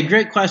 Okay,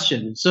 great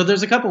question. So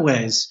there's a couple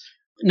ways.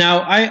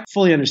 Now, I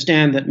fully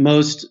understand that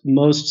most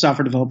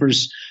software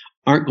developers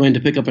aren't going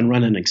to pick up and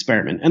run an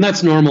experiment, and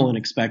that's normal and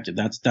expected.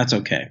 That's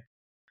okay.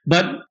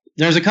 But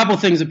there's a couple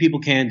things that people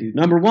can do.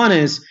 Number one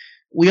is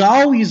we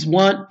always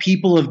want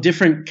people of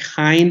different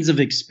kinds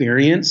of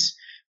experience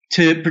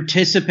to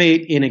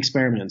participate in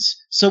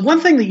experiments. So one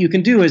thing that you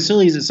can do, as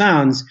silly as it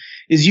sounds,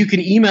 is you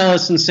can email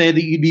us and say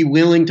that you'd be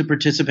willing to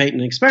participate in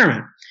an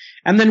experiment.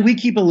 And then we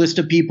keep a list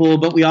of people,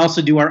 but we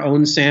also do our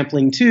own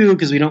sampling too,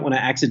 because we don't want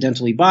to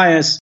accidentally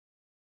bias.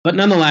 But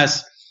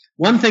nonetheless,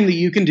 one thing that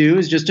you can do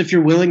is just if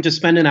you're willing to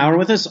spend an hour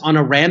with us on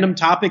a random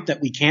topic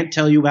that we can't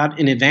tell you about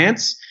in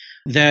advance,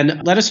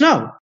 then let us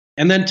know.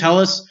 And then tell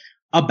us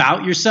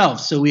about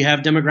yourself. So we have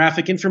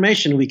demographic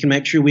information. We can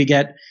make sure we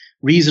get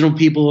reasonable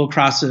people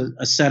across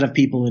a set of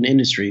people in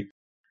industry.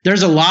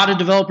 There's a lot of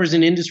developers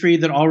in industry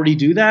that already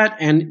do that,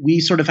 and we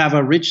sort of have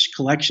a rich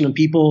collection of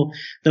people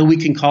that we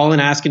can call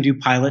and ask and do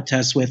pilot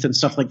tests with and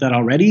stuff like that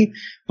already.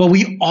 But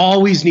we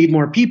always need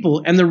more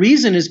people. And the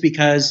reason is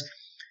because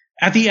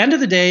at the end of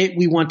the day,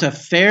 we want a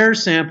fair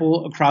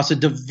sample across a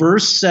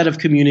diverse set of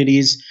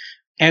communities,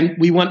 and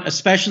we want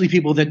especially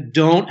people that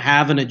don't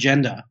have an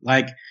agenda.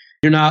 Like,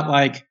 You're not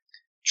like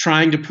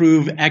trying to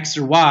prove X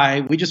or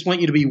Y. We just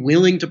want you to be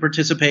willing to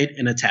participate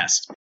in a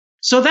test.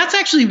 So that's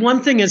actually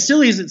one thing, as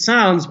silly as it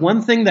sounds,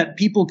 one thing that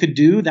people could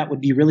do that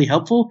would be really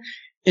helpful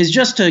is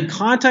just to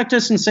contact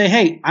us and say,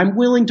 hey, I'm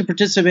willing to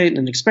participate in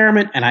an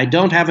experiment and I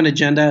don't have an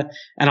agenda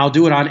and I'll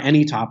do it on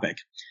any topic.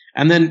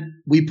 And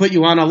then we put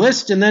you on a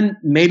list and then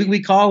maybe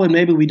we call and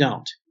maybe we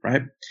don't,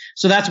 right?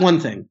 So that's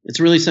one thing. It's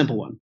a really simple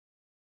one.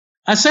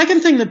 A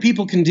second thing that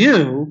people can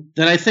do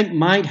that I think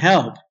might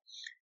help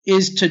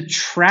is to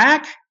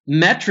track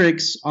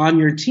metrics on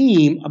your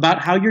team about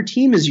how your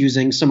team is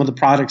using some of the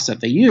products that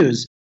they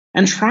use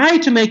and try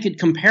to make it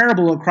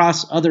comparable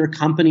across other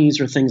companies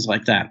or things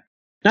like that.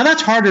 Now,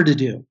 that's harder to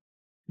do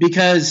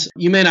because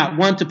you may not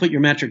want to put your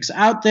metrics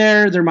out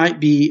there. There might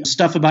be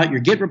stuff about your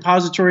Git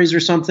repositories or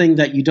something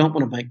that you don't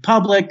want to make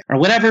public or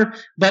whatever.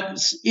 But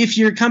if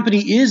your company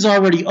is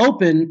already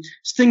open,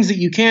 things that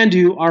you can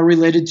do are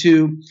related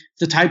to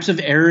the types of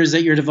errors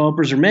that your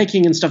developers are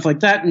making and stuff like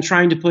that, and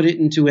trying to put it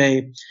into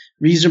a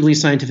reasonably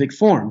scientific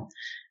form.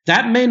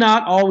 That may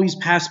not always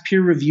pass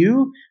peer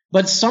review,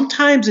 but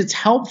sometimes it's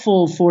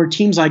helpful for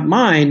teams like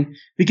mine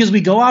because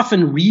we go off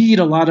and read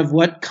a lot of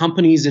what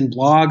companies and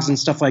blogs and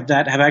stuff like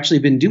that have actually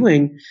been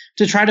doing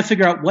to try to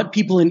figure out what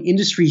people in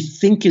industry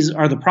think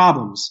are the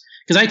problems.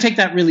 Because I take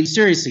that really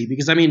seriously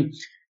because, I mean,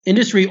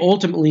 industry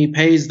ultimately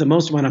pays the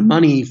most amount of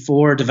money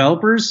for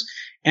developers,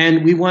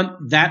 and we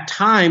want that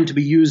time to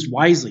be used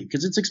wisely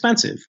because it's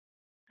expensive.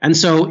 And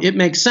so it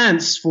makes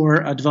sense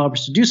for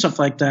developers to do stuff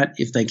like that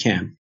if they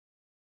can.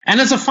 And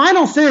as a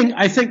final thing,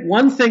 I think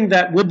one thing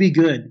that would be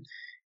good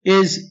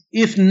is,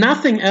 if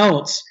nothing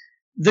else,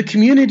 the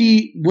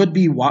community would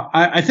be,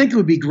 I think it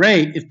would be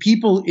great if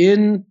people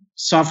in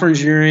software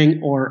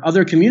engineering or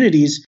other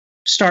communities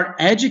start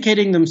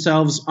educating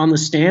themselves on the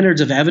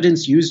standards of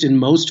evidence used in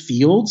most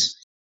fields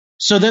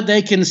so that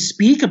they can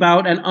speak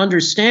about and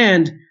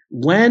understand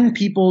when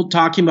people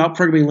talking about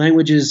programming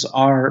languages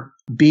are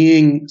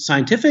being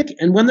scientific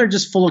and when they're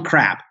just full of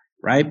crap,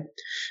 right?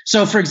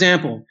 So, for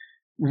example,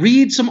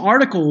 read some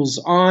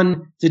articles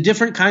on the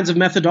different kinds of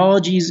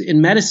methodologies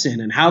in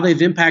medicine and how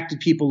they've impacted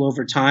people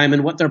over time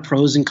and what their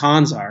pros and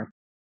cons are.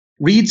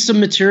 Read some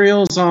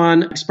materials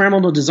on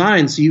experimental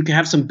design so you can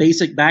have some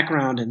basic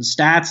background and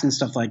stats and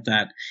stuff like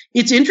that.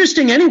 It's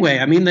interesting anyway.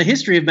 I mean, the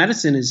history of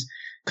medicine is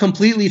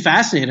completely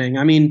fascinating.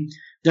 I mean,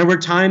 there were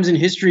times in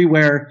history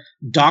where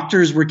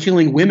doctors were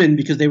killing women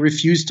because they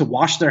refused to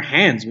wash their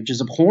hands, which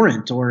is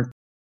abhorrent, or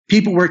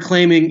people were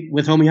claiming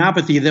with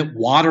homeopathy that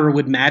water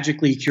would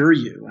magically cure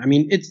you. I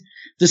mean,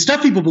 the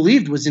stuff people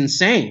believed was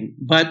insane,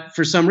 but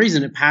for some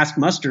reason it passed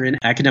muster in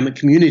academic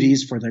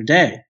communities for their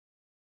day.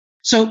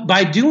 So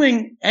by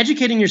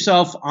educating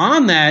yourself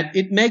on that,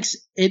 it makes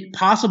it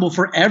possible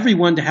for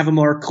everyone to have a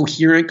more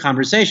coherent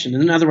conversation.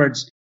 In other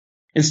words,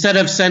 instead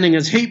of sending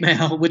us hate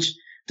mail, which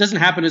doesn't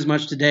happen as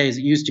much today as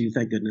it used to,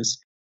 thank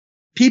goodness,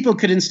 people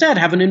could instead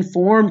have an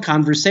informed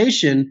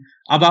conversation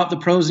about the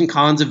pros and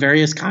cons of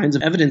various kinds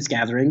of evidence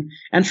gathering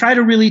and try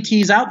to really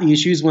tease out the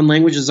issues when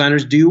language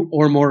designers do,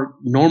 or more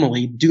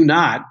normally do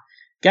not,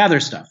 gather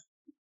stuff.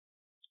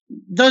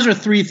 Those are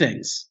three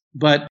things.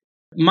 But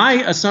my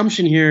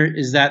assumption here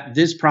is that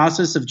this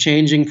process of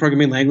changing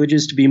programming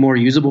languages to be more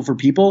usable for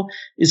people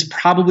is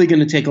probably going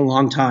to take a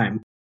long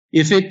time.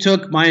 If it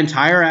took my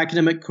entire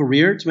academic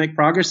career to make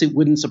progress, it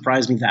wouldn't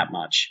surprise me that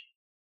much.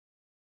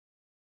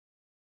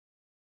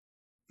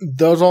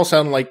 Those all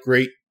sound like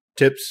great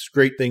tips,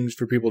 great things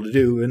for people to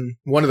do. And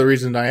one of the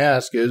reasons I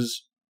ask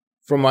is,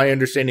 from my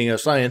understanding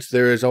of science,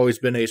 there has always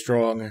been a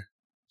strong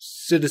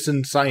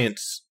citizen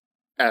science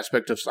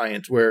aspect of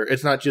science, where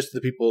it's not just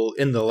the people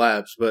in the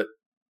labs, but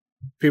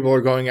people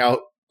are going out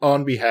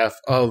on behalf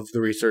of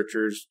the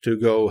researchers to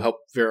go help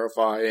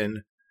verify and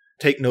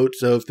take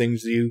notes of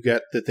things. You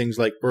get the things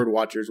like bird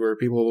watchers, where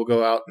people will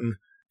go out and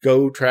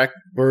go track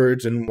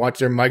birds and watch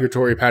their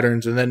migratory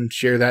patterns and then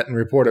share that and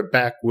report it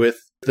back with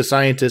the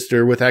scientist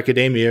or with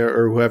academia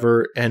or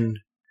whoever. And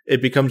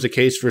it becomes a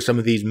case for some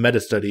of these meta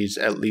studies,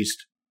 at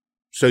least.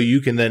 So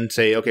you can then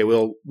say, okay,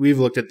 well, we've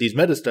looked at these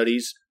meta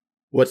studies.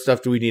 What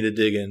stuff do we need to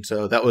dig in?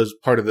 So that was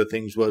part of the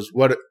things was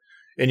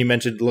and you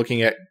mentioned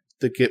looking at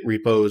the Git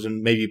repos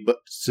and maybe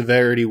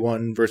severity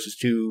 1 versus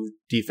 2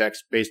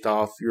 defects based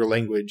off your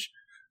language.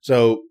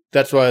 So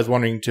that's why I was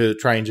wanting to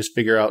try and just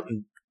figure out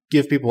and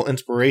give people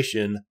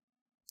inspiration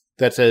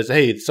that says,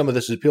 hey, some of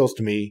this appeals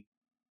to me.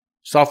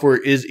 Software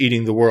is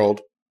eating the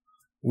world.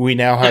 We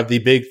now have the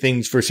big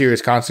things for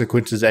serious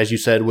consequences, as you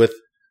said, with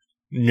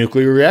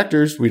nuclear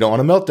reactors. We don't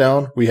want a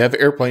meltdown. We have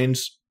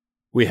airplanes.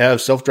 We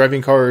have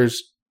self-driving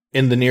cars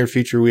in the near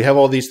future. We have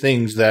all these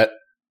things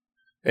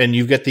and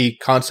you get the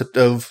concept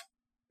of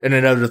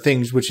Internet of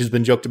Things, which has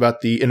been joked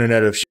about the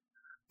Internet of shit.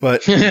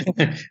 But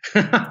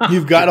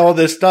you've got all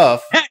this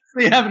stuff. I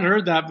actually haven't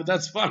heard that, but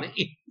that's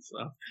funny.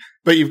 So.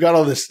 But you've got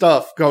all this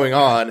stuff going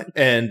on,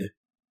 and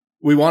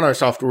we want our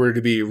software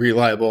to be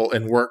reliable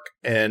and work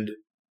and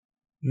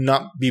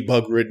not be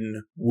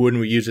bug-ridden when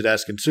we use it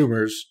as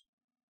consumers.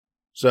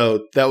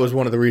 So that was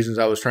one of the reasons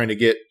I was trying to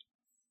get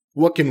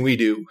what can we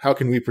do? How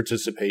can we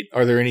participate?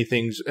 Are there any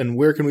things, and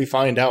where can we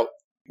find out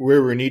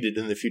where we're needed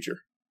in the future?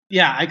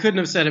 Yeah, I couldn't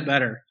have said it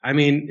better. I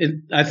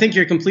mean, I think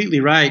you're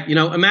completely right.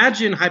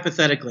 Imagine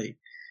hypothetically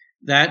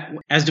that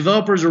as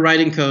developers are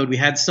writing code, we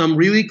had some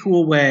really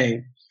cool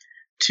way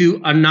to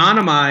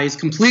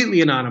completely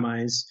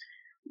anonymize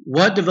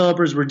what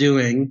developers were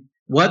doing,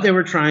 what they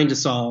were trying to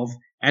solve,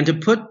 and to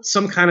put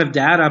some kind of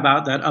data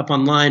about that up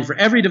online for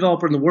every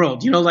developer in the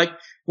world. Like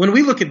when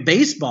we look at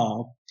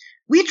baseball,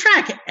 we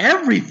track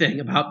everything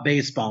about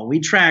baseball. We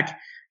track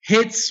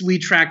hits, we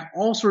track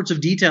all sorts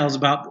of details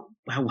about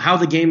how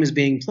the game is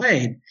being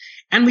played.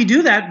 And we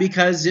do that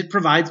because it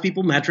provides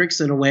people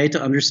metrics in a way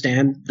to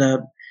understand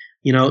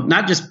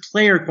not just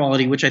player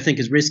quality, which I think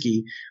is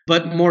risky,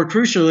 but more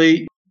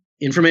crucially,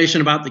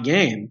 information about the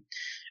game.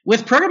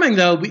 With programming,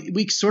 though,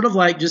 we sort of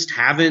like just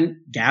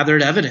haven't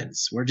gathered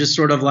evidence. We're just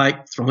sort of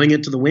like throwing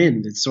it to the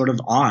wind. It's sort of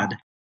odd.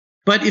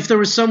 But if there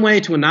was some way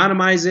to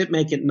anonymize it,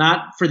 make it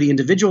not for the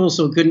individual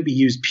so it couldn't be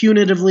used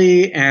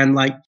punitively, and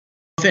like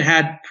if it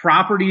had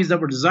properties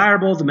that were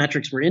desirable, the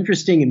metrics were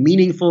interesting and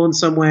meaningful in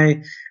some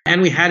way,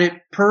 and we had it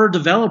per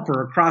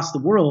developer across the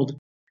world,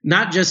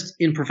 not just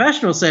in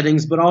professional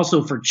settings, but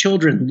also for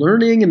children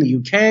learning in the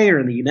UK or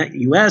in the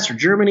US or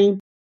Germany,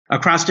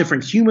 across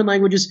different human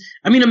languages.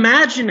 I mean,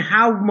 imagine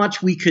how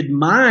much we could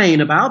mine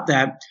about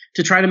that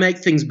to try to make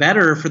things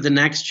better for the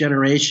next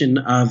generation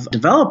of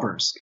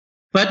developers.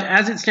 But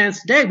as it stands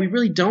today, we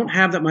really don't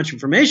have that much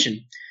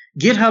information.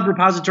 GitHub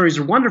repositories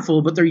are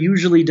wonderful, but they're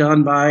usually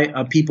done by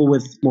people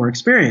with more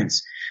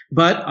experience.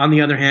 But on the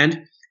other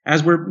hand,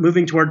 as we're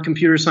moving toward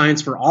computer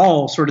science for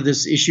all, sort of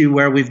this issue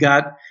where we've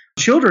got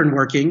children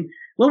working,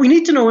 well, we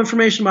need to know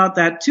information about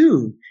that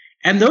too.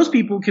 And those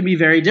people can be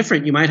very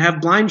different. You might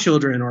have blind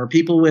children or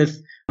people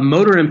with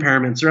motor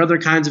impairments or other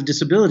kinds of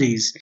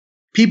disabilities.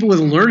 People with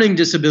learning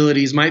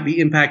disabilities might be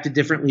impacted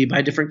differently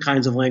by different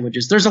kinds of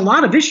languages. There's a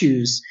lot of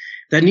issues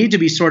that need to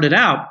be sorted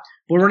out,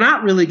 but we're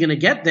not really going to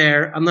get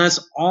there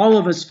unless all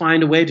of us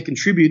find a way to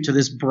contribute to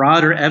this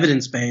broader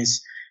evidence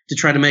base to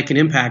try to make an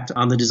impact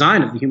on the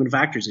design of the human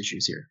factors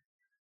issues here.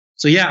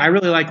 So yeah, I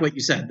really like what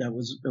you said. That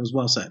was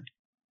well said.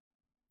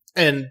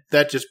 And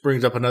that just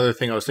brings up another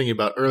thing I was thinking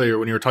about earlier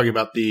when you were talking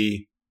about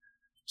the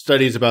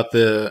studies about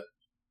the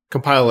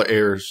compiler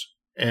errors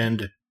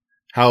and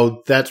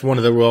how that's one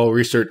of the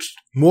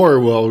more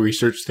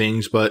well-researched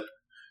things, but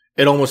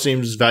it almost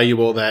seems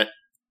valuable that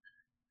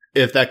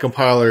if that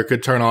compiler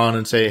could turn on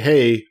and say,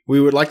 hey, we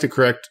would like to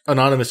correct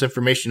anonymous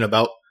information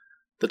about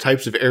the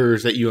types of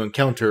errors that you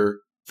encounter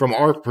from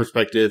our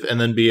perspective, and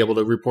then be able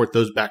to report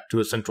those back to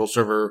a central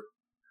server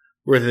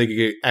where they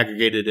get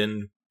aggregated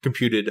and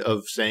computed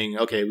of saying,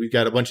 okay, we've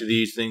got a bunch of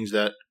these things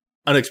that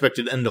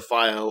unexpected end of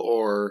file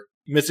or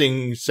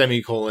missing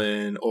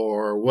semicolon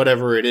or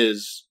whatever it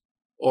is,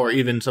 or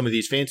even some of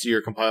these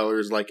fancier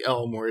compilers like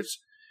Elm where it's,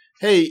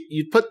 hey,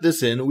 you put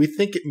this in, we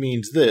think it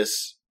means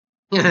this.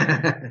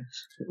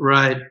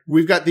 Right.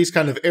 We've got these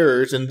kind of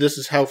errors, and this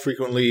is how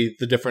frequently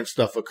the different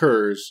stuff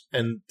occurs.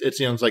 And it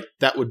sounds like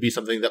that would be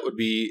something that would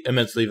be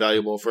immensely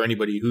valuable for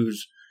anybody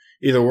who's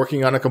either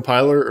working on a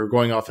compiler or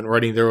going off and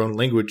writing their own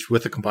language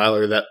with a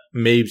compiler that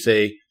may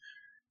say,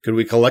 could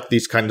we collect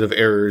these kinds of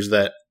errors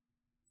that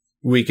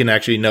we can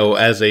actually know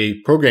as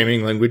a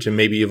programming language and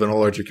maybe even a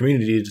larger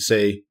community to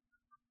say,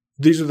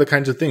 these are the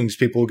kinds of things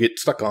people get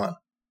stuck on.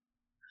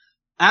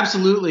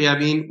 Absolutely. I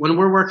mean, when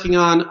we're working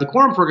on the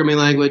Quorum programming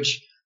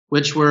language,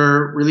 which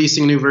we're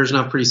releasing a new version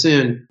of pretty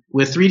soon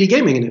with 3D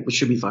gaming in it, which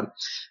should be fun.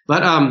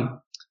 But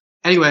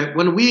anyway,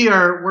 when we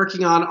are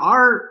working on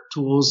our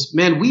tools,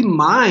 man, we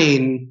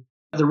mine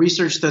the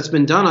research that's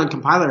been done on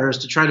compiler errors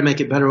to try to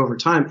make it better over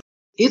time.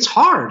 It's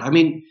hard. I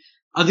mean,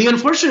 the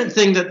unfortunate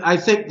thing that I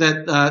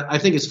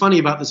think is funny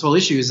about this whole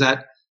issue is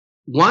that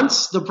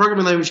once the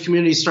programming language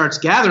community starts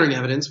gathering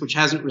evidence, which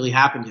hasn't really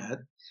happened yet,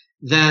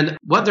 then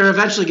what they're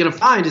eventually going to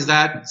find is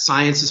that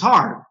science is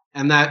hard,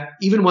 and that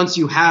even once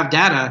you have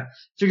data,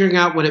 figuring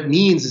out what it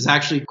means is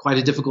actually quite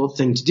a difficult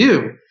thing to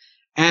do.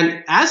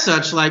 And as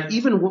such, like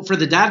even for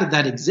the data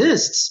that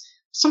exists,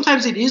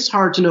 sometimes it is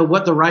hard to know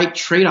what the right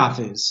trade-off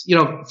is.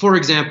 For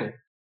example,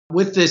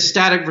 with this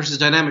static versus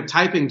dynamic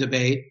typing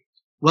debate,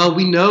 well,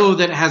 we know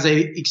that it has a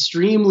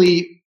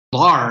extremely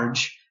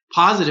large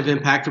positive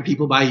impact for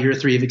people by year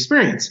 3 of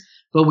experience.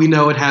 But we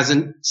know it has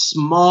a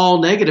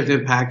small negative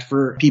impact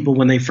for people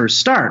when they first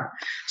start.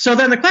 So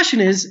then the question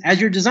is,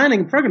 as you're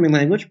designing a programming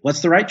language,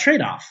 what's the right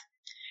trade-off?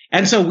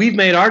 And so we've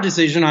made our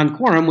decision on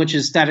Quorum, which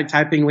is static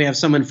typing. We have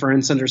some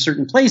inference under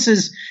certain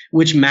places,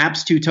 which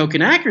maps to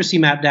token accuracy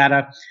map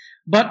data.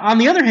 But on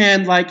the other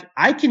hand, like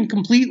I can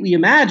completely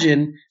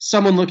imagine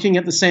someone looking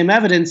at the same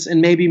evidence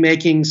and maybe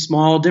making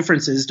small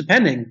differences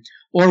depending,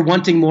 or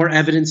wanting more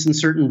evidence in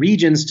certain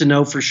regions to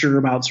know for sure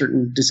about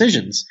certain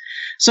decisions.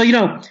 So,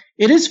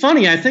 it is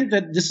funny. I think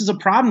that this is a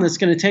problem that's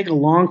going to take a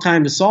long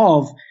time to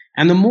solve.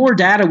 And the more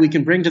data we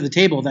can bring to the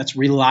table that's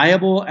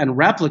reliable and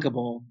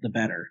replicable, the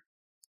better.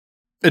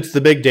 It's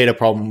the big data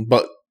problem,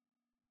 but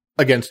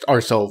against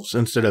ourselves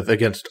instead of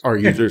against our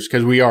users,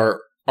 because we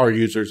are our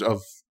users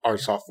of our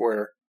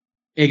software.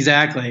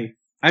 Exactly.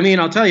 I mean,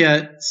 I'll tell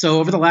you, so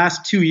over the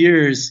last 2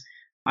 years,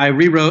 I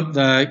rewrote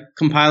the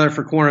compiler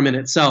for Quorum in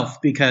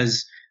itself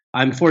because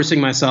I'm forcing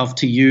myself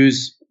to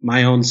use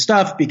my own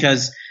stuff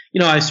because,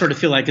 I sort of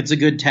feel like it's a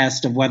good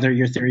test of whether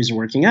your theories are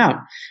working out.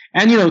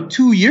 And,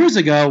 2 years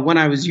ago when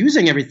I was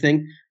using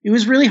everything, it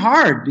was really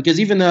hard because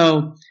even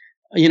though,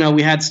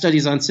 we had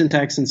studies on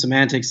syntax and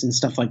semantics and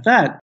stuff like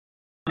that,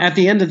 at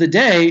the end of the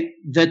day,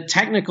 the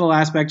technical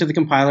aspect of the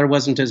compiler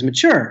wasn't as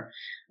mature.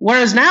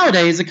 Whereas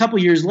nowadays, a couple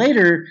years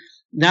later,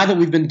 now that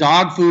we've been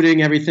dog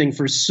fooding everything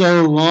for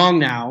so long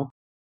now,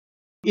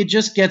 it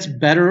just gets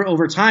better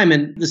over time.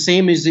 And the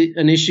same is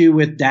an issue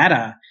with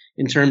data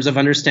in terms of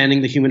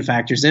understanding the human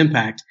factors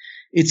impact.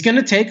 It's going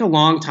to take a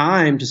long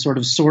time to sort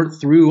of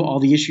sort through all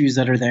the issues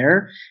that are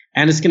there.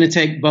 And it's going to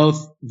take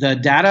both the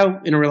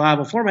data in a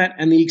reliable format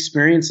and the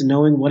experience in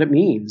knowing what it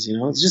means.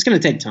 It's just going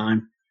to take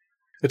time.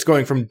 It's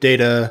going from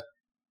data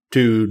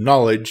to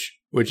knowledge,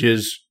 which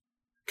is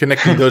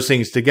connecting those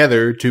things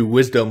together, to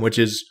wisdom, which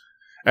is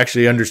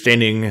actually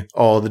understanding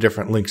all the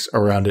different links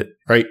around it,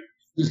 right?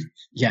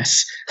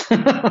 Yes,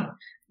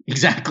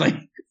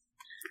 exactly.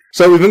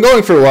 So we've been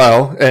going for a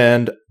while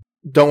and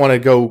don't want to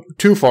go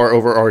too far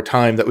over our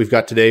time that we've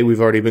got today. We've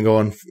already been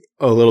going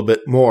a little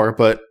bit more,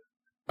 but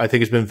I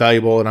think it's been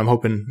valuable and I'm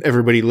hoping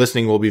everybody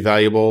listening will be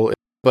valuable.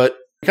 But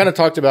we kind of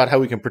talked about how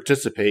we can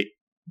participate,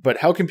 but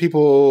how can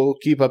people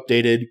keep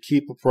updated,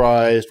 keep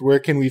apprised? Where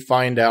can we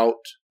find out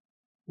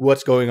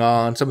what's going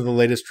on, some of the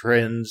latest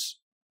trends?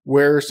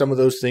 Where are some of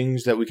those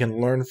things that we can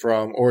learn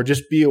from or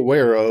just be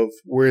aware of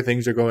where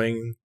things are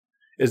going?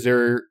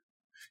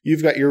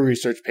 You've got your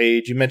research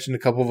page. You mentioned a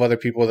couple of other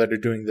people that are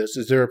doing this.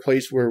 Is there a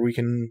place where we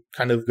can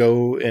kind of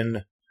go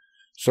and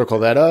circle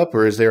that up?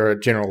 Or is there a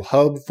general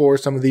hub for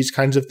some of these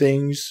kinds of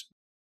things?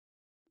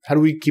 How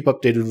do we keep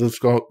updated with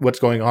what's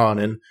going on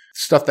and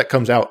stuff that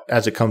comes out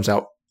as it comes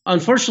out?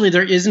 Unfortunately,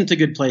 there isn't a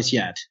good place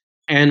yet.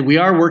 And we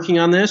are working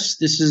on this.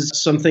 This is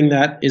something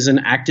that is an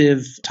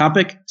active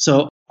topic.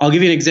 So I'll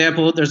give you an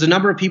example. There's a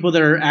number of people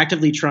that are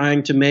actively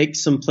trying to make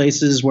some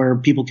places where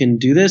people can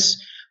do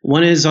this.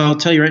 One is, I'll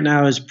tell you right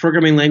now, is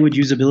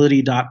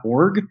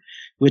programminglanguageusability.org,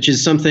 which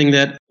is something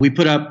that we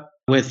put up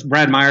with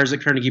Brad Myers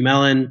at Carnegie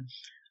Mellon.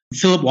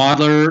 Philip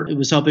Wadler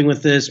was helping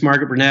with this,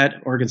 Margaret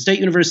Burnett, Oregon State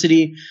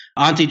University,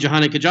 Antti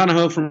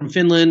Juhani-Kajanaho from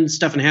Finland,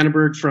 Stefan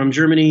Hanneberg from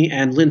Germany,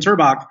 and Lynn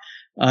Turbach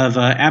of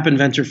App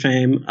Inventor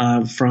fame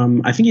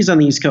from, I think he's on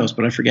the East Coast,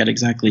 but I forget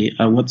exactly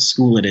what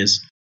school it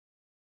is.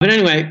 But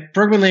anyway,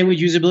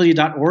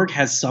 programminglanguageusability.org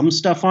has some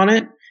stuff on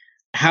it.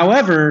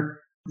 However,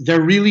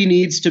 there really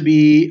needs to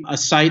be a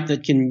site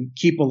that can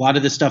keep a lot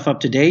of this stuff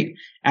up to date.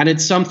 And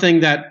it's something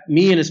that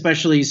me and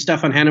especially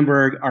Stefan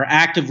Hanneberg are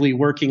actively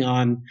working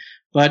on,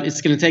 but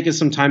it's going to take us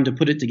some time to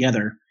put it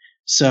together.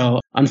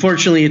 So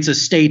unfortunately, it's a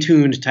stay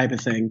tuned type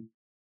of thing.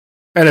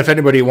 And if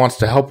anybody wants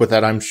to help with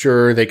that, I'm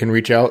sure they can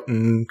reach out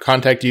and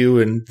contact you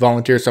and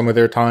volunteer some of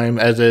their time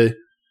as a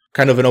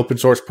kind of an open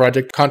source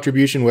project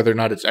contribution, whether or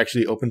not it's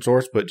actually open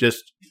source, but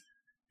just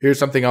here's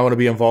something I want to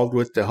be involved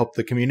with to help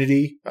the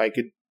community. I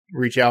could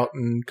reach out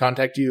and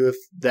contact you if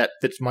that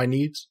fits my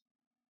needs.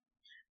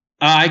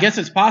 I guess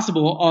it's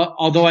possible,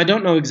 although I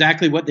don't know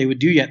exactly what they would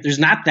do yet. There's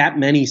not that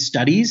many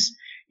studies.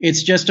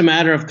 It's just a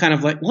matter of kind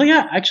of like, well,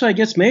 yeah, actually, I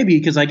guess maybe,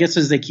 because I guess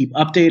as they keep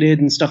updated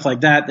and stuff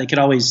like that, they could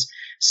always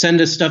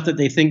send us stuff that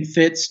they think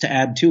fits to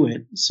add to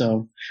it.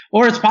 So,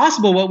 or it's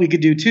possible what we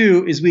could do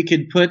too is we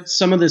could put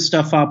some of this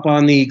stuff up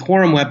on the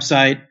Quorum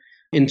website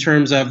in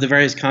terms of the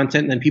various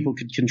content, and then people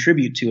could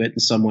contribute to it in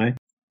some way.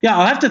 Yeah,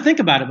 I'll have to think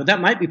about it, but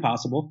that might be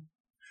possible.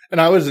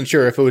 And I wasn't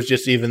sure if it was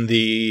just even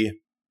the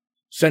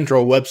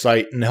central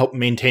website and help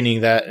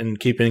maintaining that and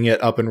keeping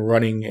it up and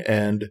running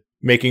and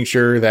making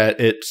sure that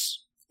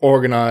it's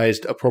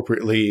organized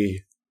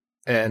appropriately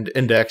and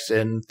indexed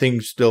and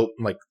things still,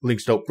 like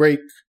links don't break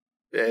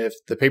if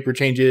the paper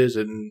changes,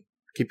 and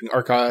keeping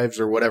archives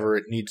or whatever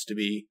it needs to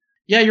be.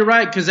 Yeah, you're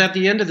right, because at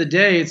the end of the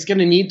day, it's going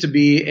to need to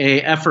be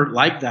an effort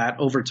like that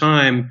over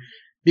time,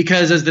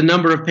 because as the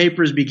number of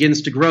papers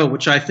begins to grow,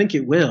 which I think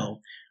it will,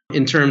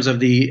 in terms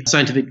of the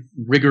scientific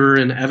rigor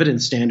and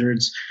evidence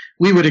standards,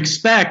 we would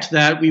expect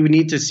that we would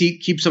need to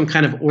keep some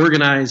kind of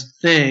organized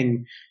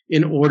thing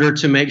in order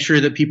to make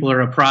sure that people are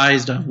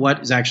apprised of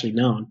what is actually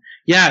known.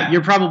 Yeah,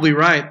 you're probably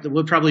right.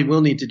 We probably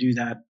will need to do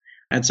that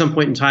at some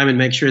point in time and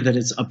make sure that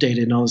it's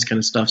updated and all this kind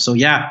of stuff. So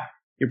yeah,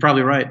 you're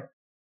probably right.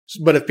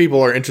 But if people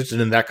are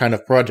interested in that kind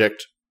of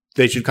project,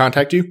 they should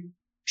contact you?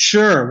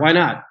 Sure, why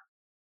not?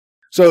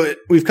 So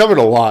we've covered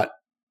a lot.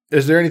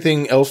 Is there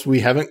anything else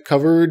we haven't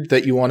covered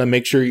that you want to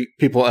make sure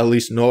people at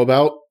least know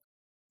about?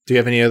 Do you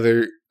have any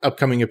other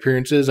upcoming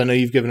appearances? I know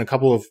you've given a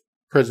couple of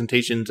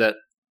presentations at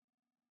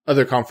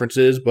other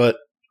conferences, but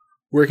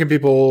where can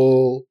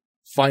people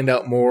find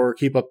out more,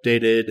 keep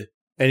updated?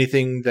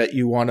 Anything that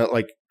you want to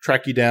like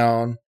track you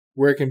down?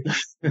 Where can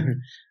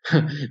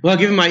well,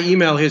 given my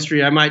email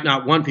history, I might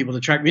not want people to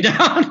track me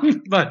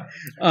down, but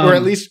or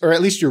at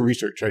least your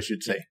research, I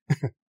should say.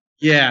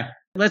 Yeah.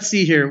 Let's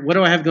see here. What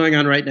do I have going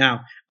on right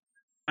now?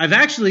 I've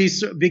actually,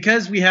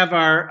 because we have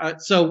our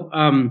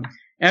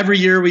every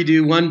year we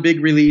do one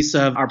big release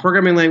of our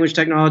programming language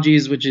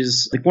technologies, which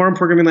is the Quorum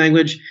programming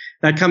language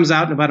that comes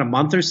out in about a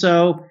month or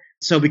so.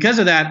 So because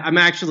of that, I'm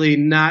actually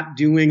not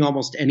doing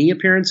almost any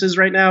appearances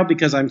right now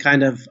because I'm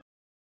kind of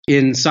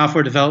in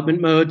software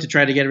development mode to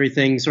try to get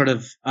everything sort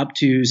of up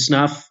to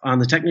snuff on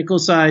the technical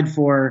side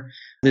for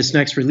this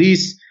next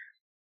release.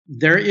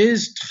 There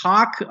is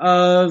talk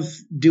of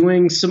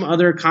doing some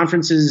other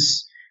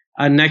conferences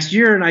next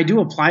year, and I do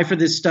apply for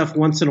this stuff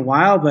once in a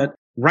while, but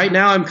right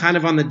now I'm kind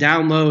of on the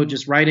down low,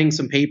 just writing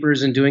some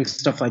papers and doing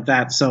stuff like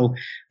that. So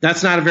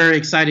that's not a very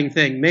exciting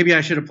thing. Maybe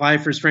I should apply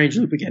for Strange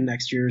Loop again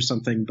next year or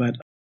something, but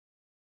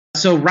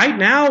so right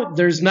now,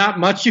 there's not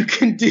much you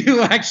can do,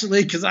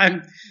 actually, because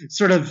I'm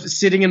sort of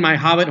sitting in my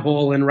hobbit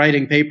hole and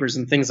writing papers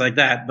and things like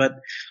that. But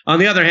on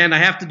the other hand, I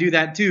have to do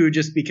that, too,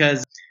 just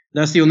because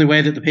that's the only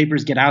way that the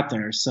papers get out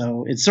there.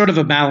 So it's sort of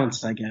a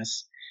balance, I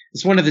guess.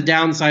 It's one of the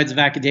downsides of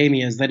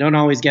academia is they don't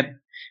always get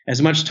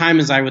as much time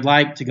as I would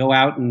like to go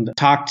out and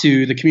talk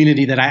to the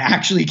community that I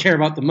actually care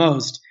about the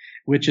most,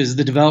 which is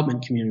the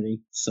development community.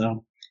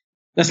 So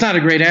that's not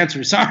a great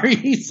answer.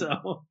 Sorry.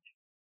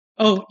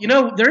 Oh,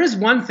 there is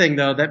one thing,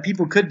 though, that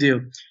people could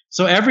do.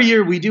 So every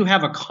year we do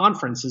have a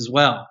conference as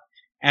well.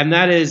 And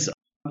that is,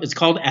 it's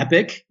called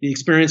EPIC, the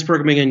Experience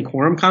Programming in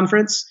Quorum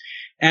Conference.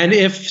 And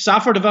if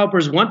software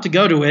developers want to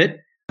go to it,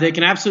 they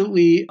can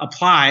absolutely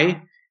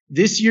apply.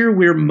 This year,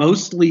 we're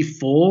mostly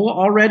full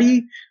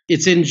already.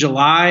 It's in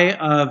July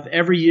of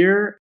every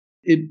year.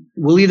 It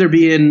will either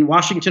be in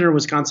Washington or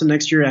Wisconsin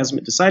next year, hasn't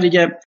been decided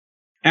yet.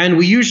 And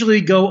we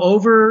usually go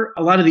over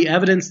a lot of the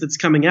evidence that's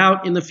coming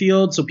out in the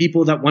field, so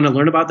people that want to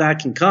learn about that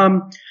can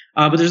come.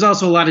 But there's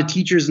also a lot of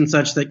teachers and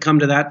such that come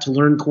to that to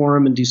learn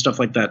Quorum and do stuff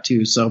like that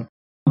too. So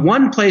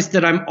one place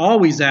that I'm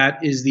always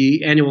at is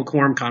the annual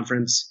Quorum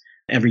conference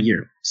every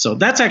year. So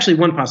that's actually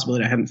one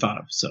possibility I hadn't thought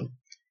of. So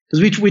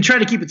because we try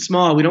to keep it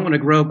small, we don't want to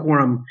grow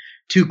Quorum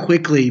too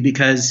quickly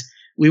because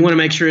we want to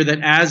make sure that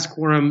as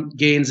Quorum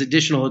gains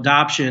additional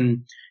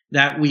adoption,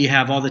 that we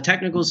have all the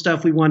technical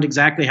stuff we want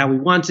exactly how we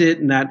want it,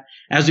 and that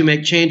as we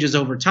make changes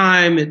over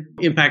time, it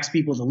impacts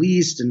people the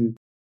least. And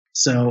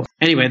so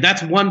anyway,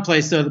 that's one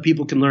place, though, that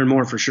people can learn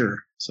more for sure.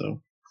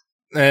 So,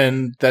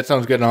 and that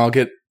sounds good. And I'll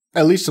get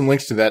at least some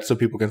links to that so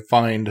people can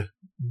find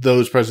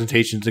those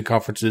presentations and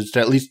conferences to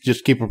at least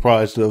just keep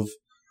apprised of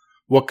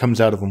what comes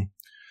out of them.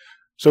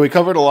 So we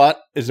covered a lot.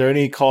 Is there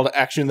any call to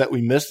action that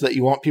we missed that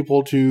you want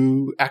people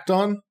to act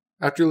on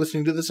after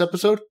listening to this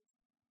episode?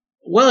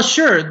 Well,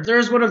 sure.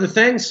 There's one other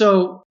thing.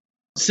 So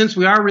since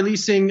we are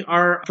releasing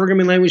our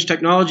programming language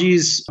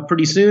technologies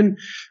pretty soon,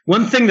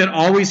 one thing that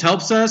always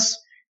helps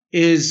us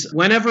is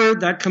whenever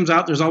that comes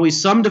out, there's always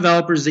some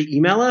developers that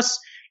email us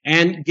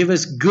and give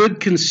us good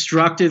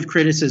constructive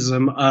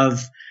criticism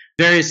of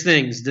various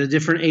things, the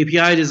different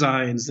API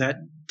designs that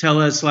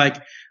tell us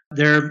like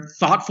their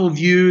thoughtful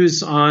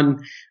views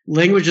on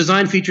language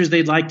design features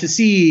they'd like to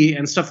see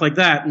and stuff like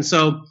that. And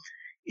so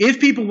if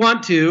people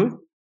want to,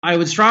 I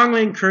would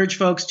strongly encourage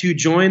folks to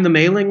join the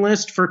mailing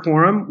list for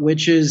Quorum,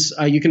 which is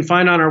you can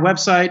find on our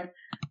website,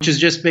 which is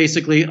just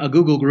basically a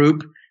Google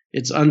group.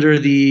 It's under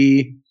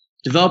the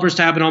developers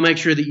tab, and I'll make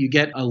sure that you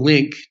get a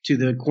link to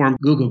the Quorum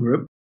Google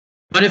group.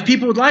 But if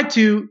people would like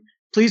to,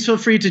 please feel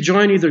free to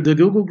join either the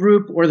Google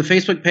group or the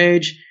Facebook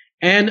page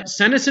and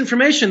send us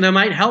information that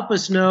might help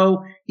us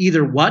know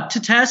either what to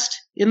test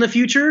in the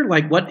future,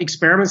 like what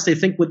experiments they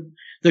think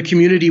the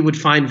community would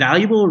find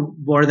valuable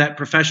or that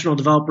professional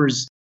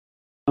developers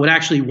would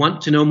actually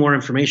want to know more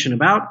information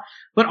about,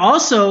 but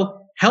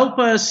also help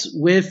us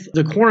with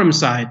the Quorum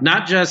side,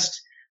 not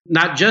just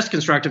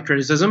constructive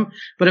criticism,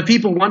 but if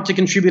people want to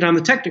contribute on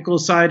the technical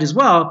side as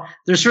well,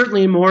 they're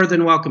certainly more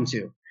than welcome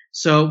to.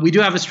 So we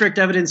do have a strict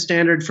evidence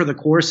standard for the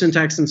core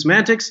syntax and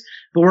semantics,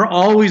 but we're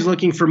always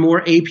looking for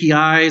more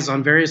APIs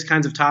on various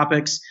kinds of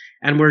topics,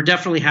 and we're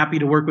definitely happy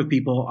to work with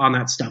people on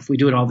that stuff. We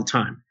do it all the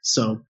time.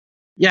 So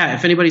yeah,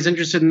 if anybody's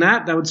interested in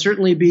that, that would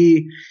certainly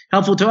be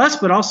helpful to us,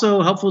 but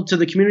also helpful to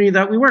the community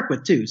that we work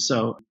with too.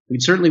 So we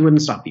certainly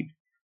wouldn't stop people.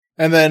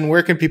 And then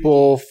where can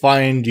people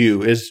find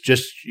you? Is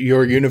just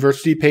your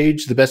university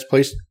page the best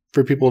place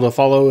for people to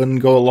follow and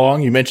go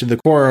along? You mentioned the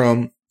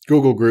Quorum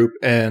Google group,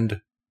 and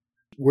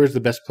where's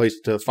the best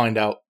place to find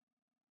out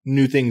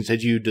new things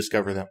as you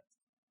discover them?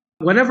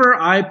 Whenever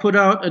I put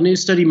out a new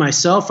study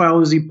myself, I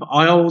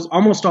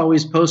almost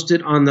always post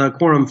it on the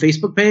Quorum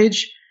Facebook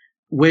page,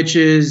 which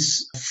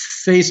is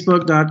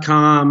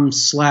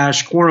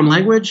facebook.com/Quorum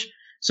language.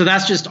 So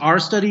that's just our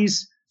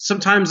studies.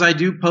 Sometimes I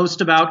do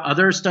post about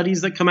other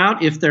studies that come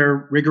out if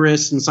they're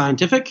rigorous and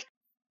scientific.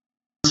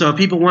 So if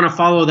people want to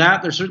follow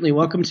that, they're certainly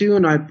welcome to,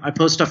 and I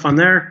post stuff on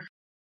there.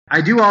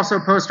 I do also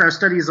post our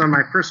studies on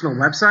my personal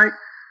website,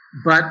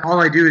 but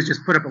all I do is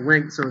just put up a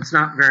link, so it's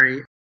not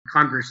very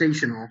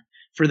conversational.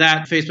 For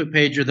that, Facebook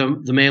page or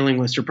the mailing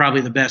list are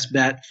probably the best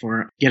bet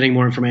for getting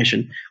more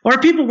information. Or if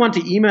people want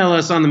to email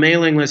us on the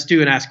mailing list too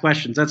and ask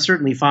questions, that's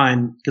certainly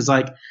fine, because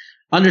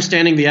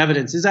understanding the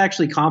evidence is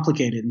actually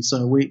complicated. And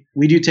so we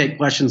do take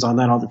questions on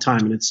that all the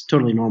time, and it's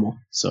totally normal.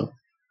 So,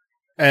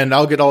 and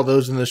I'll get all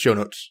those in the show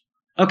notes.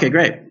 Okay,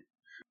 great.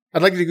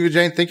 I'd like to give a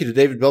giant thank you to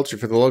David Belcher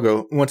for the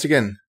logo. Once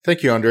again,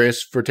 thank you,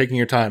 Andreas, for taking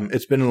your time.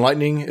 It's been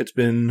enlightening. It's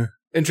been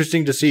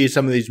interesting to see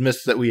some of these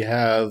myths that we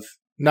have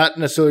not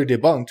necessarily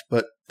debunked,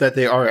 but that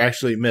they are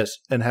actually myths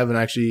and haven't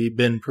actually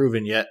been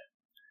proven yet.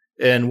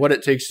 And what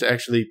it takes to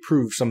actually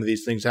prove some of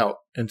these things out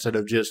instead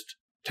of just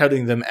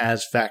touting them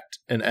as fact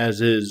and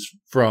as is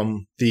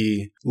from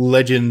the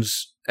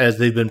legends as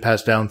they've been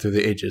passed down through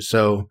the ages.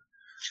 So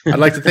I'd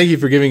like to thank you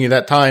for giving me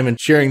that time and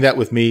sharing that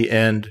with me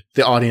and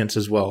the audience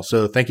as well.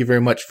 So thank you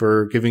very much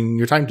for giving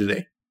your time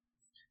today.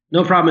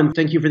 No problem. And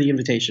thank you for the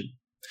invitation.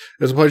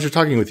 It was a pleasure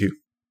talking with you.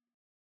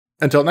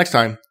 Until next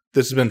time,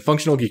 this has been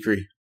Functional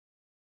Geekery.